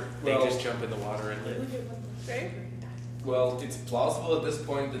water. They Well- just jump in the water and live. Right? Well, it's plausible at this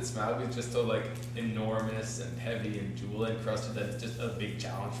point that Smaug is just so like enormous and heavy and jewel encrusted that it's just a big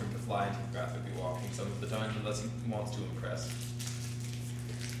challenge for him to fly and he's graphically walking some of the time unless he wants to impress.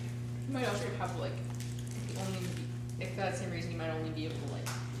 You might also have like, if for that same reason, you might only be able to like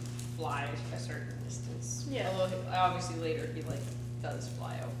fly a certain distance. Yeah. Although obviously later he like does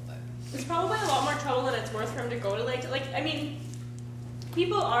fly out, but It's probably a lot more trouble than it's worth for him to go to Lake. Like, I mean,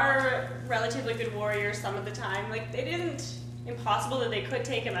 people are relatively good warriors some of the time. Like, it isn't impossible that they could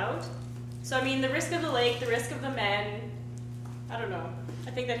take him out. So, I mean, the risk of the lake, the risk of the men, I don't know.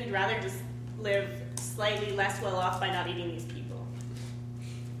 I think that he'd rather just live slightly less well off by not eating these people.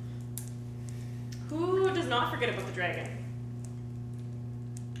 Who does not forget about the dragon?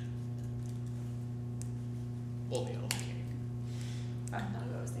 Well, the Elf King. That's not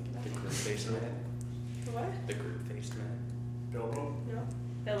what I was thinking of. The group-faced man. The what? The group-faced man. Bilbo? No.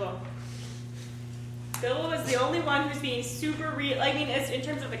 Bilbo. Bilbo is the only one who's being super real. I mean, as in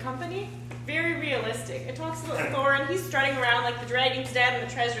terms of the company, very realistic. It talks about Thorin. He's strutting around like the dragon's dead and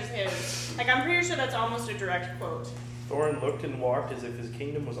the treasure's his. Like, I'm pretty sure that's almost a direct quote. Thorin looked and walked as if his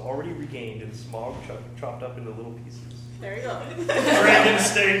kingdom was already regained and Smaug chopped up into little pieces. There you go. Dragon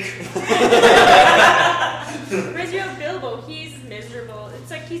steak. Whereas you have Bilbo, he's miserable. It's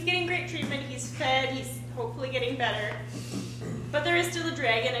like he's getting great treatment, he's fed, he's hopefully getting better. But there is still a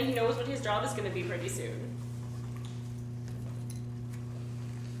dragon and he knows what his job is going to be pretty soon.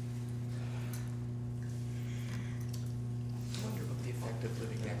 I wonder what the effect of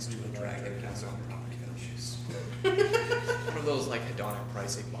living next to a dragon has on your One of those like hedonic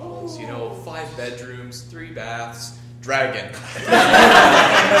pricing models, you know, 5 bedrooms, 3 baths, dragon.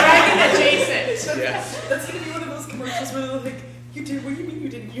 Dragon adjacent. Yeah. That's gonna be one of those commercials where they're like, "You did? What do you mean you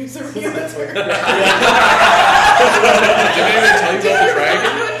didn't use a realtor?" Did anyone tell you about the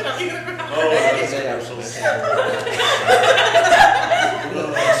dragon? They absolutely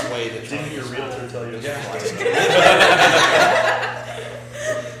didn't your realtor tell you?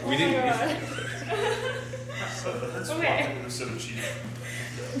 We didn't. That's Okay. fucking so cheap.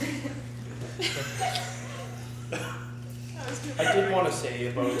 I did want to say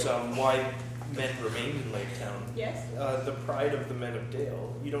about why men remained in Lake Town. Yes? The pride of the men of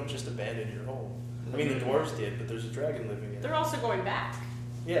Dale. You don't just abandon your home. I mean, the dwarves did, but there's a dragon living in it. They're also going back.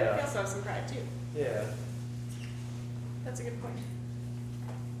 They Yeah. also have some pride too. Yeah. That's a good point.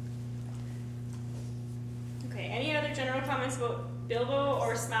 Okay, any other general comments about Bilbo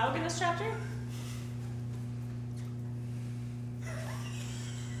or Smaug in this chapter?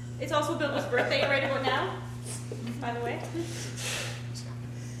 It's also Bilbo's birthday right about now, by the way.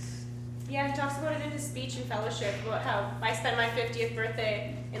 Yeah, he talks about it in his speech in Fellowship about how I spent my 50th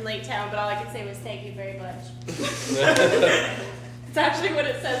birthday in Lake Town, but all I could say was thank you very much. It's actually what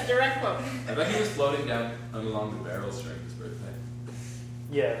it says, direct quote. I bet he was floating down along the barrel during his birthday.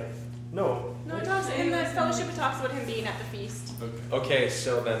 Yeah. No. No, it talks in the Fellowship. It talks about him being at the feast. Okay,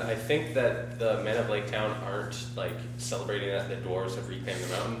 so then I think that the men of Lake Town aren't like celebrating that the dwarves have reclaimed the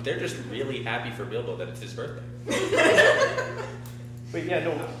mountain. They're just really happy for Bilbo that it's his birthday. But yeah,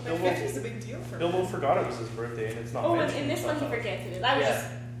 no. Like 50's a big deal for Bilbo forgot it was his birthday, and it's not. Oh, mentioned in this one he somehow. forgets it. That was Yeah.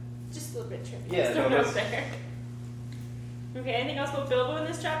 just a little bit trippy. Yeah, Still no, not that's- there. Okay, anything else about Bilbo in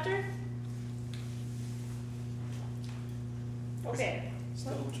this chapter? Okay.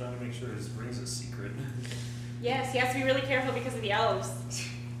 Still trying to make sure his ring's a secret. Yes, he has to be really careful because of the elves.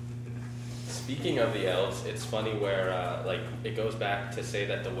 Speaking of the elves, it's funny where like it goes back to say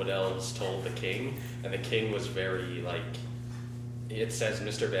that the wood elves told the king, and the king was very like. It says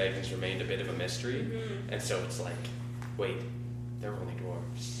Mr. Baggins remained a bit of a mystery, and so it's like, wait, they're only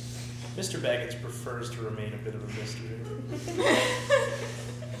dwarves. Mr. Baggins prefers to remain a bit of a mystery.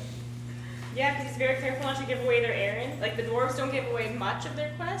 Yeah, because he's very careful not to give away their errand. Like, the dwarves don't give away much of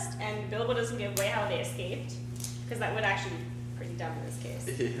their quest, and Bilbo doesn't give away how they escaped, because that would actually be pretty dumb in this case.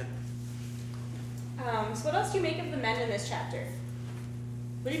 Yeah. So what else do you make of the men in this chapter?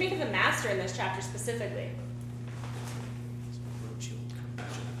 What do you make of the master in this chapter specifically?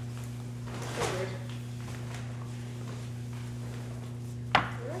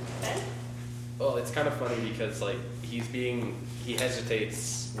 Ben? Well, it's kind of funny because like he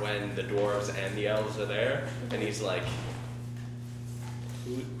hesitates when the dwarves and the elves are there, and he's like,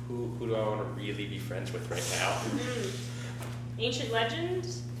 who do I want to really be friends with right now? Ancient legend,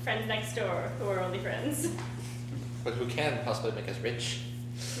 friend next door, who are only friends. But who can possibly make us rich?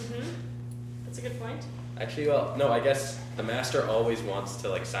 That's a good point. Actually, well, no, I guess the master always wants to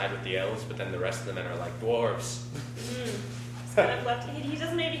like side with the elves, but then the rest of the men are like dwarves. He's kind of left. He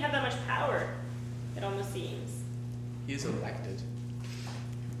doesn't maybe have that much power. It almost seems. He's elected.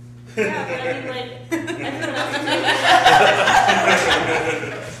 Yeah, but I mean, like everyone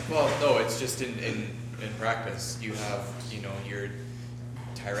else. Well, no, it's just in practice. You have, your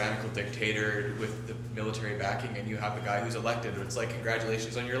tyrannical dictator with the military backing, and you have the guy who's elected. It's like,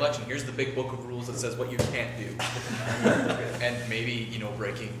 congratulations on your election. Here's the big book of rules that says what you can't do. And maybe,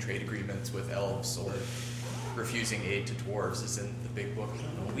 breaking trade agreements with elves or refusing aid to dwarves is in the big book. I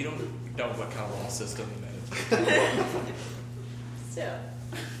don't know. We don't know what kind of law system Still.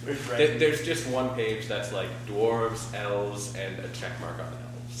 There's just one page that's like dwarves, elves, and a check mark on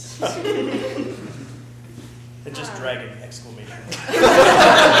elves. And just dragon, exclamation.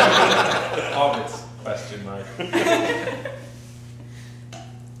 Hobbits, question mark.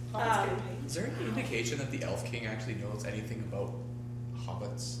 Is there any indication that the Elf King actually knows anything about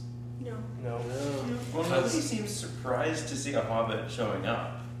hobbits? No. Well, nobody seems surprised to see a hobbit showing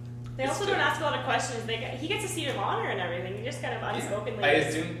up. They also don't ask a lot of questions. He gets a seat of honor and everything. He just kind of unspokenly.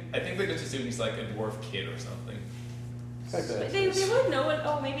 I think they just assume he's like a dwarf kid or something. But they would know what.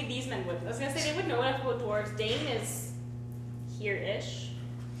 Oh, maybe these men would. I was gonna say they would know enough about dwarves. Dane is here-ish.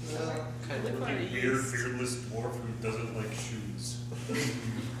 Kind of weird, beardless dwarf who doesn't like shoes.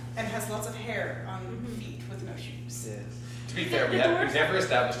 And has lots of hair on feet with no shoes. To be fair, we've never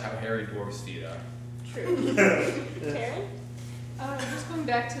established how hairy dwarves' feet are. True. Karen? Just going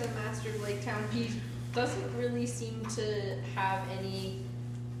back to the Master of Lake Town, he doesn't really seem to have any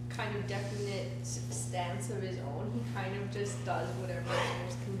kind of definite stance of his own. He kind of just does whatever is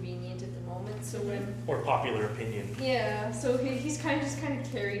most convenient at the moment. So when Or popular opinion. yeah, so he's kind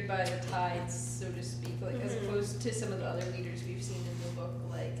of carried by the tides, so to speak, like as opposed to some of the other leaders we've seen in the book,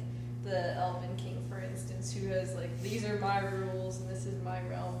 like the Elven King, for instance, who has like, these are my rules and this is my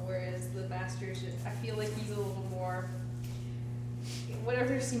realm, whereas the Master's, I feel like he's a little more,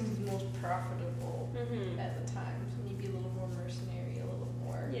 whatever seems most profitable at the time, maybe a little more mercenary, a little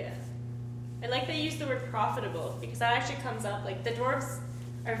more. Yeah. I like they use the word profitable because that actually comes up. Like, the dwarves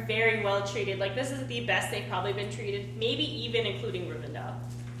are very well treated. Like, this is the best they've probably been treated, maybe even including Rivendell.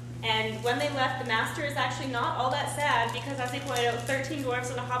 And when they left, the Master is actually not all that sad because, as they pointed out, 13 dwarves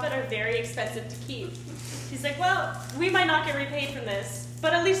and a hobbit are very expensive to keep. He's like, well, we might not get repaid from this,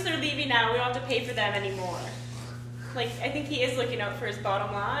 but at least they're leaving now. We don't have to pay for them anymore. Like, I think he is looking out for his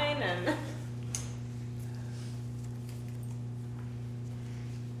bottom line, and... What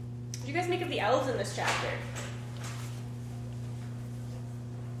do you guys make of the elves in this chapter?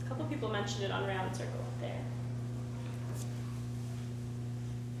 A couple people mentioned it on Round Circle there.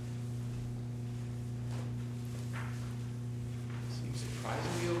 Seems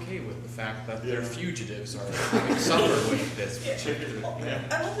surprisingly okay with the fact that their fugitives are having supper with this particular.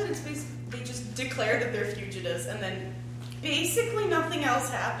 I love that it's they just declare that they're fugitives, and then basically nothing else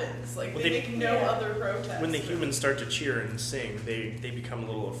happens. Like, they make no other protest. When the humans start to cheer and sing, they become a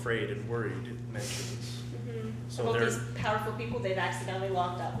little afraid and worried, it mentions. So About they're these powerful people they've accidentally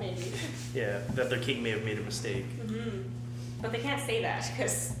locked up, maybe. yeah, that their king may have made a mistake. But they can't say that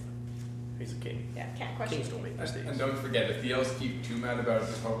because He's a king. Yeah, can't question. Kings don't make mistakes. And don't forget, if the elves keep too mad about it,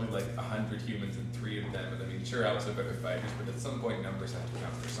 there's probably like 100 humans and 3 of them. And I mean, sure, elves are better fighters, but at some point, numbers have to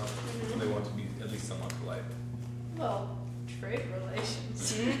count for something. So they want to be at least somewhat polite. Well, trade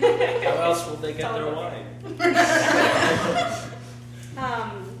relations. How else will they get their wine?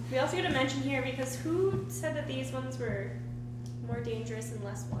 We also got to mention here, because who said that these ones were more dangerous and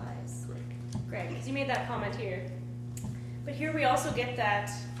less wise? Greg, because you made that comment here. But here we also get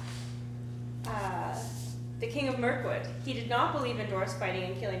that the king of Mirkwood, he did not believe in dwarves fighting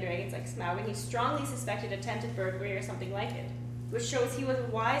and killing dragons like Smaug, and he strongly suspected attempted burglary or something like it, which shows he was a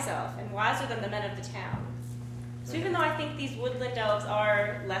wise elf and wiser than the men of the town. So even though I think these woodland elves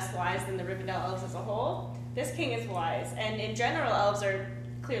are less wise than the Rivendell elves as a whole, this king is wise, and in general, elves are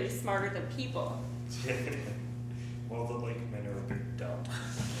clearly smarter than people. Well, the lake men are a bit dumb.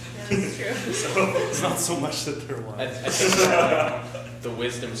 Yeah, that's true. So it's not so much that they're I wise. think the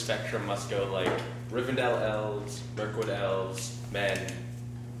wisdom spectrum must go like Rivendell elves, Mirkwood elves, men,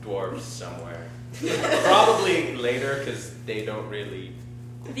 dwarves somewhere. Probably later because they don't really.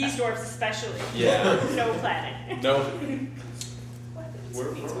 These dwarves especially. Yeah. No planning. No.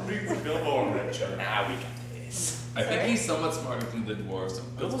 We're being with Bilbo on that show. Nah, we got this. I think he's somewhat smarter than the dwarves.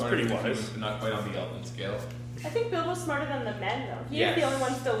 Bilbo's Smarter pretty than the wise. humans, but not quite on the elven scale. I think Bilbo's smarter than the men, though. He is the only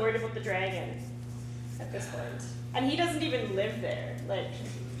one still worried about the dragon at this point. And he doesn't even live there. Like,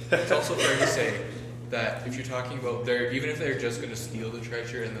 It's also fair to say that if you're talking about even if they're just going to steal the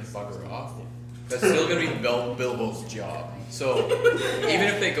treasure and then bugger off, that's still going to be Bilbo's job. So even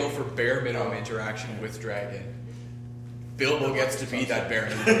if they go for bare minimum interaction with dragon, Bilbo gets to be that bare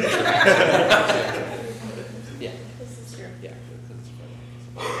minimum interaction. Yeah. this is true. Yeah.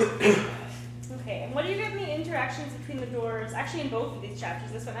 Okay, and what do you get in the interactions between the dwarves, actually in both of these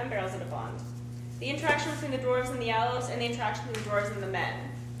chapters, this one and Barrels of a Bond? The interaction between the dwarves and the elves, and the interaction between the dwarves and the men.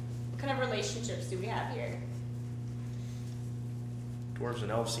 What kind of relationships do we have here? Dwarves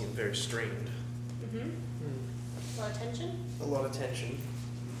and elves seem very strained. A lot of tension? A lot of tension.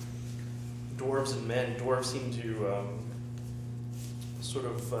 Dwarves and men. Dwarves seem to sort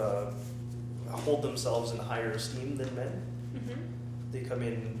of hold themselves in higher esteem than men. They come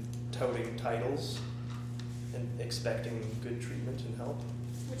in touting titles and expecting good treatment and help.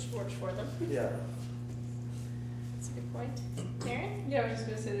 Which works for them. Yeah. That's a good point. Karen? Yeah, I was just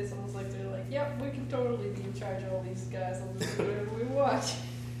gonna say this almost like they're like, yep, we can totally be in charge of all these guys. I'll just do whatever we want.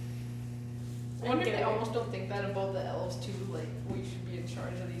 I wonder if they almost don't think that about the elves too. Like, we should be in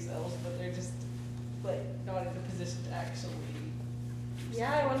charge of these elves, but they're just like not in a position to actually.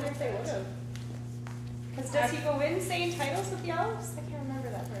 Yeah, I wonder if they would have. Because does he go in saying titles with the elves? I can't remember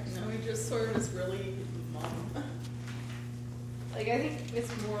that part. No, he just sort of is really mum. Like, I think it's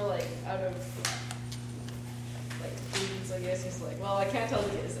more like out of like prudence, I guess. He's like, well, I can't tell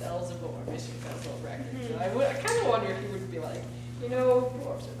these elves about our mission council records. I kind of wonder if he would be like, you know,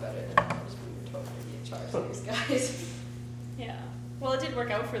 dwarves are better than elves. We were totally be in charge of these guys. Yeah. Well, it did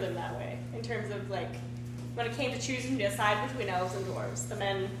work out for them that way, in terms of, like, when it came to choosing to decide between elves and dwarves, the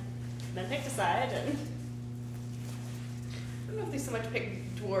men picked a side, and I don't know if they so much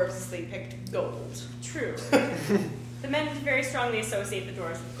picked dwarves as they picked gold. true. The men very strongly associate the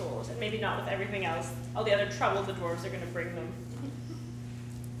dwarves with gold, and maybe not with everything else, all the other trouble the dwarves are going to bring them.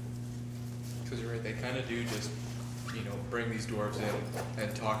 Because you're right, they kind of do just, bring these dwarves in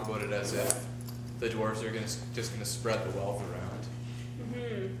and talk about it as if the dwarves are just gonna spread the wealth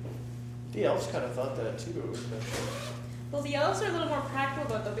around. The elves kind of thought that too. Well, the elves are a little more practical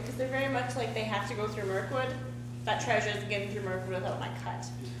about it, though, because they're very much like they have to go through Mirkwood. That treasure isn't getting through Mirkwood without my cut.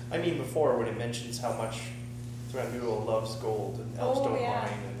 I mean, before when it mentions how much Thranduil loves gold and elves don't mind,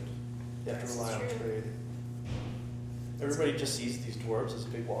 and they have to rely on trade. Everybody just sees these dwarves as a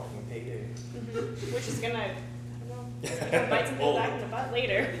big walking payday. Which is gonna, I don't know, bite some people back in the butt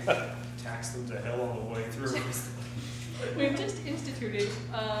later. Tax them to hell on the way through. We've just instituted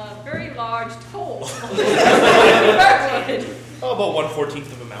a very large toll. Oh, about 1/14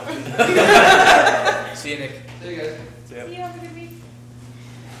 of a mountain. See you, Nick. See you guys. So, yeah. See you, have a good week.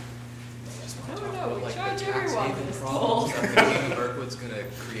 I don't know, we Like charge the tax everyone haven this problems toll. that the king of Mirkwood's gonna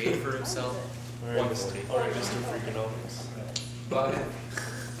create for himself. All right, Mr. Freakonomics. But I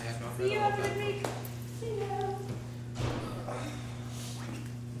have not read See you, all have of a that. good week. See ya.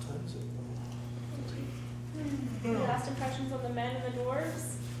 Last impressions on the men and the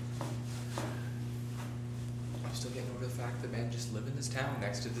dwarves? I'm still getting over the fact that men just live in this town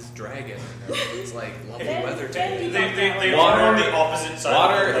next to this dragon. And it's like lovely weather They today. are on the opposite side.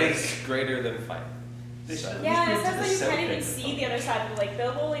 Water of the lake. is greater than fire. They should Yeah, it have says that you south can't even end of see the other side of the lake.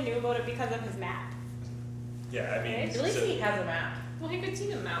 Bilbo only knew about it because of his map. Yeah, I mean, Right? At least he has a map. Well, he could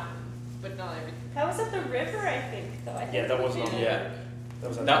see the mountain, but not everything. That was at the river, I think, though. I think Yeah, that wasn't on the Yeah.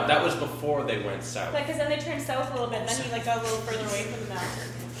 That was before they went south. Like, because then they turned south a little bit, then he like got a little further away from the mountain.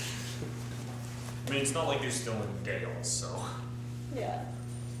 I mean, it's not like they're still in Dale, so. Yeah.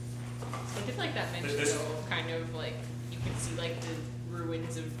 I did like that mention This- though, kind of like you could see like the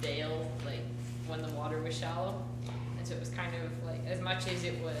ruins of Dale, like when the water was shallow, and so it was kind of like as much as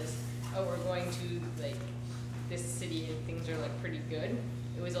it was, oh, we're going to like this city and things are like pretty good.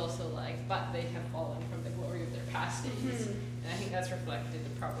 It was also like, but they have fallen from the glory of their past days, and I think that's reflected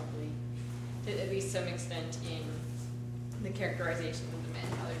probably to at least some extent in the characterization of the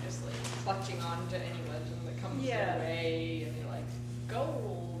men, how they're just like clutching on to any legend that comes their way, and they're like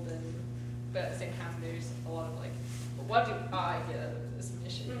gold, and but at the same time there's a lot of like, but what do I get out of this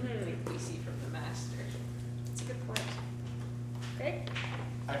mission? Like we see from the master. It's a good point. Great.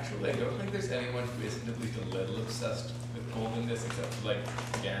 Actually, I don't think there's anyone who isn't at least a little obsessed with goldenness except for like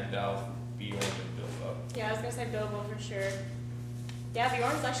Gandalf, Bjorn, and Bilbo. Yeah, I was gonna say Bilbo for sure. Yeah,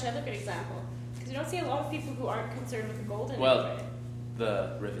 Bjorn's actually another good example. Because you don't see a lot of people who aren't concerned with the golden Well, anyway.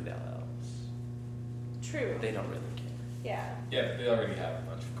 the Rivendell elves. True. They don't really care. Yeah. Yeah, but they already have a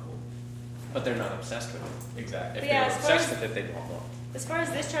bunch of gold. But they're not obsessed with it. Exactly. If But they yeah, were as far obsessed as- with it, they'd want more. As far as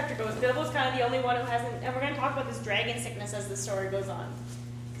this chapter goes, Bilbo's kind of the only one who hasn't, and we're going to talk about this dragon sickness as the story goes on.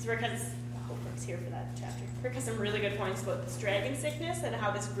 Because Rick has, I hope Rick's here for that chapter. Rick has some really good points about this dragon sickness and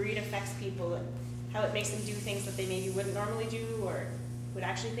how this breed affects people and how it makes them do things that they maybe wouldn't normally do or would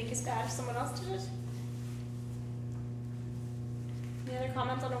actually think is bad if someone else did it. Any other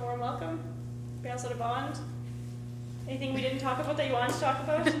comments on a warm welcome? Bales out of Bond? Anything we didn't talk about that you wanted to talk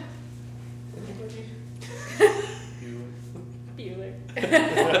about? Bueller.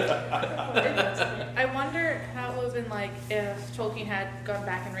 I wonder how it would have been like if Tolkien had gone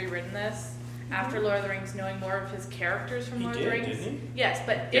back and rewritten this after Lord of the Rings, knowing more of his characters from He Lord did, of the Rings. didn't Yes,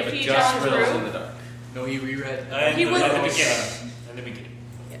 but Yeah, if but he just gone Riddles in through, the Dark. No, he reread. He was- at the beginning. In the beginning.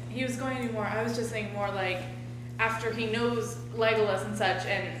 yeah, he was going to do more. I was just saying more like after he knows Legolas and such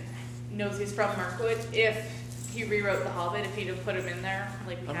and knows he's from Mirkwood, if he rewrote The Hobbit, if he'd have put him in there,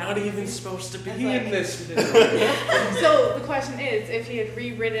 like we I'm have not him. even supposed to be As in like- this. So the question is, if he had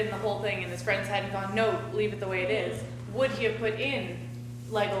rewritten the whole thing and his friends hadn't gone, no, leave it the way it is, would he have put in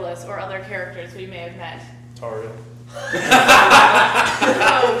Legolas or other characters we may have met? Tario.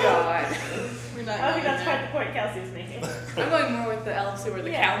 Oh God. We're not I think going that's there. quite the point Kelsey was making. I'm going more with the elves who were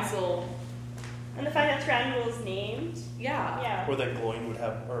the Yeah. council. And the fact that Thranduil is named. Yeah. Yeah. Or that Gloin would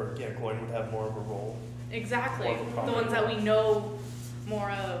have, Gloin would have more of a role. Exactly. More of a The prominent ones that role. we know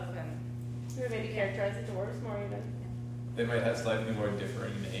more of, and Or maybe characterize the dwarves more even. They might have slightly more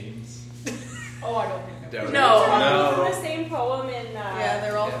differing names. Oh, I don't think They're No. all No. from the same poem in. Yeah,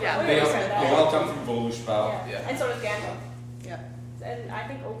 they're all from Yeah. They all, said that. they all come from Voluspá. Yeah. And so does Gandalf. Yeah. And I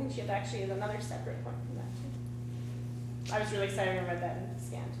think Oakenshield actually is another separate point from that too. I was really excited when I read that and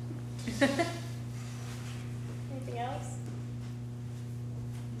scanned. Anything else?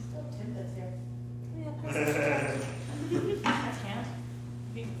 still tidbits here. Yeah, pass it I can't.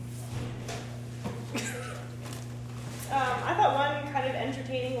 I thought one kind of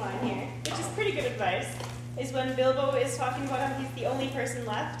entertaining line here, which is pretty good advice, is when Bilbo is talking about how he's the only person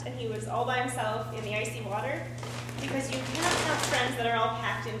left and he was all by himself in the icy water, because you cannot have friends that are all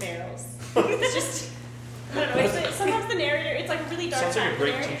packed in barrels. It's just, I don't know, sometimes the narrator, it's like a really dark Sounds like a time.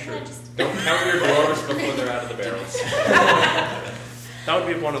 great The narrator t-shirt. kinda just- Don't count your dwarves before they're out of the barrels. That would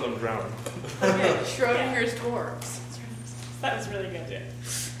be if one of them drowned. Schrodinger's dwarves. That was really good. Yeah.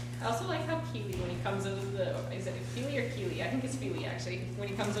 I also like how Keely, when he comes out of the, is it Feely or Keely? I think it's Feely actually. When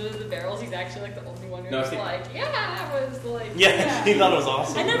he comes out of the barrels, he's actually like the only one No, who's see- like, yeah, that was like. Yeah, he thought it was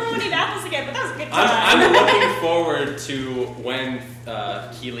awesome. I never want to eat apples again, but that was a good time. I'm looking forward to when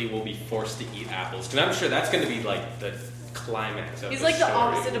Keely will be forced to eat apples, because I'm sure that's going to be like the climax of He's the like the story.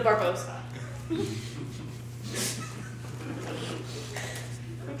 opposite of Barbosa.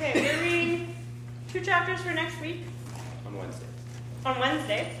 Okay, we're reading 2 chapters for next week On Wednesday. on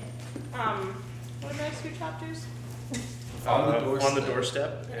Wednesday. What are the next 2 chapters? On the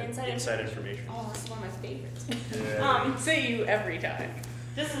doorstep And and inside inside information. Oh, that's one of my favorites. Yeah. Say you every time.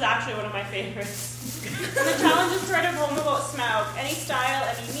 This is actually one of my favorites. And the challenge is to write a poem about Smaug. Any style,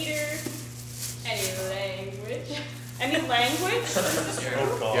 any meter, Any language. any language.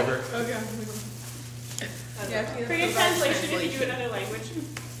 Oh god. You ever? Okay. Yeah, if you Create a provide translation if you do another language.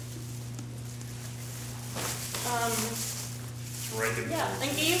 Right in Yeah,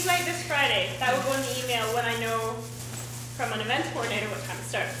 and games night this Friday. That will go in the email when I know from an event coordinator what time it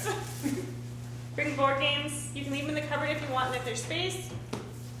starts. Bring board games. You can leave them in the cupboard if you want and if there's space.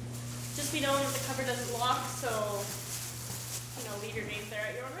 Just be known that the cupboard doesn't lock, so leave your games there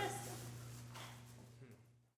at your own risk.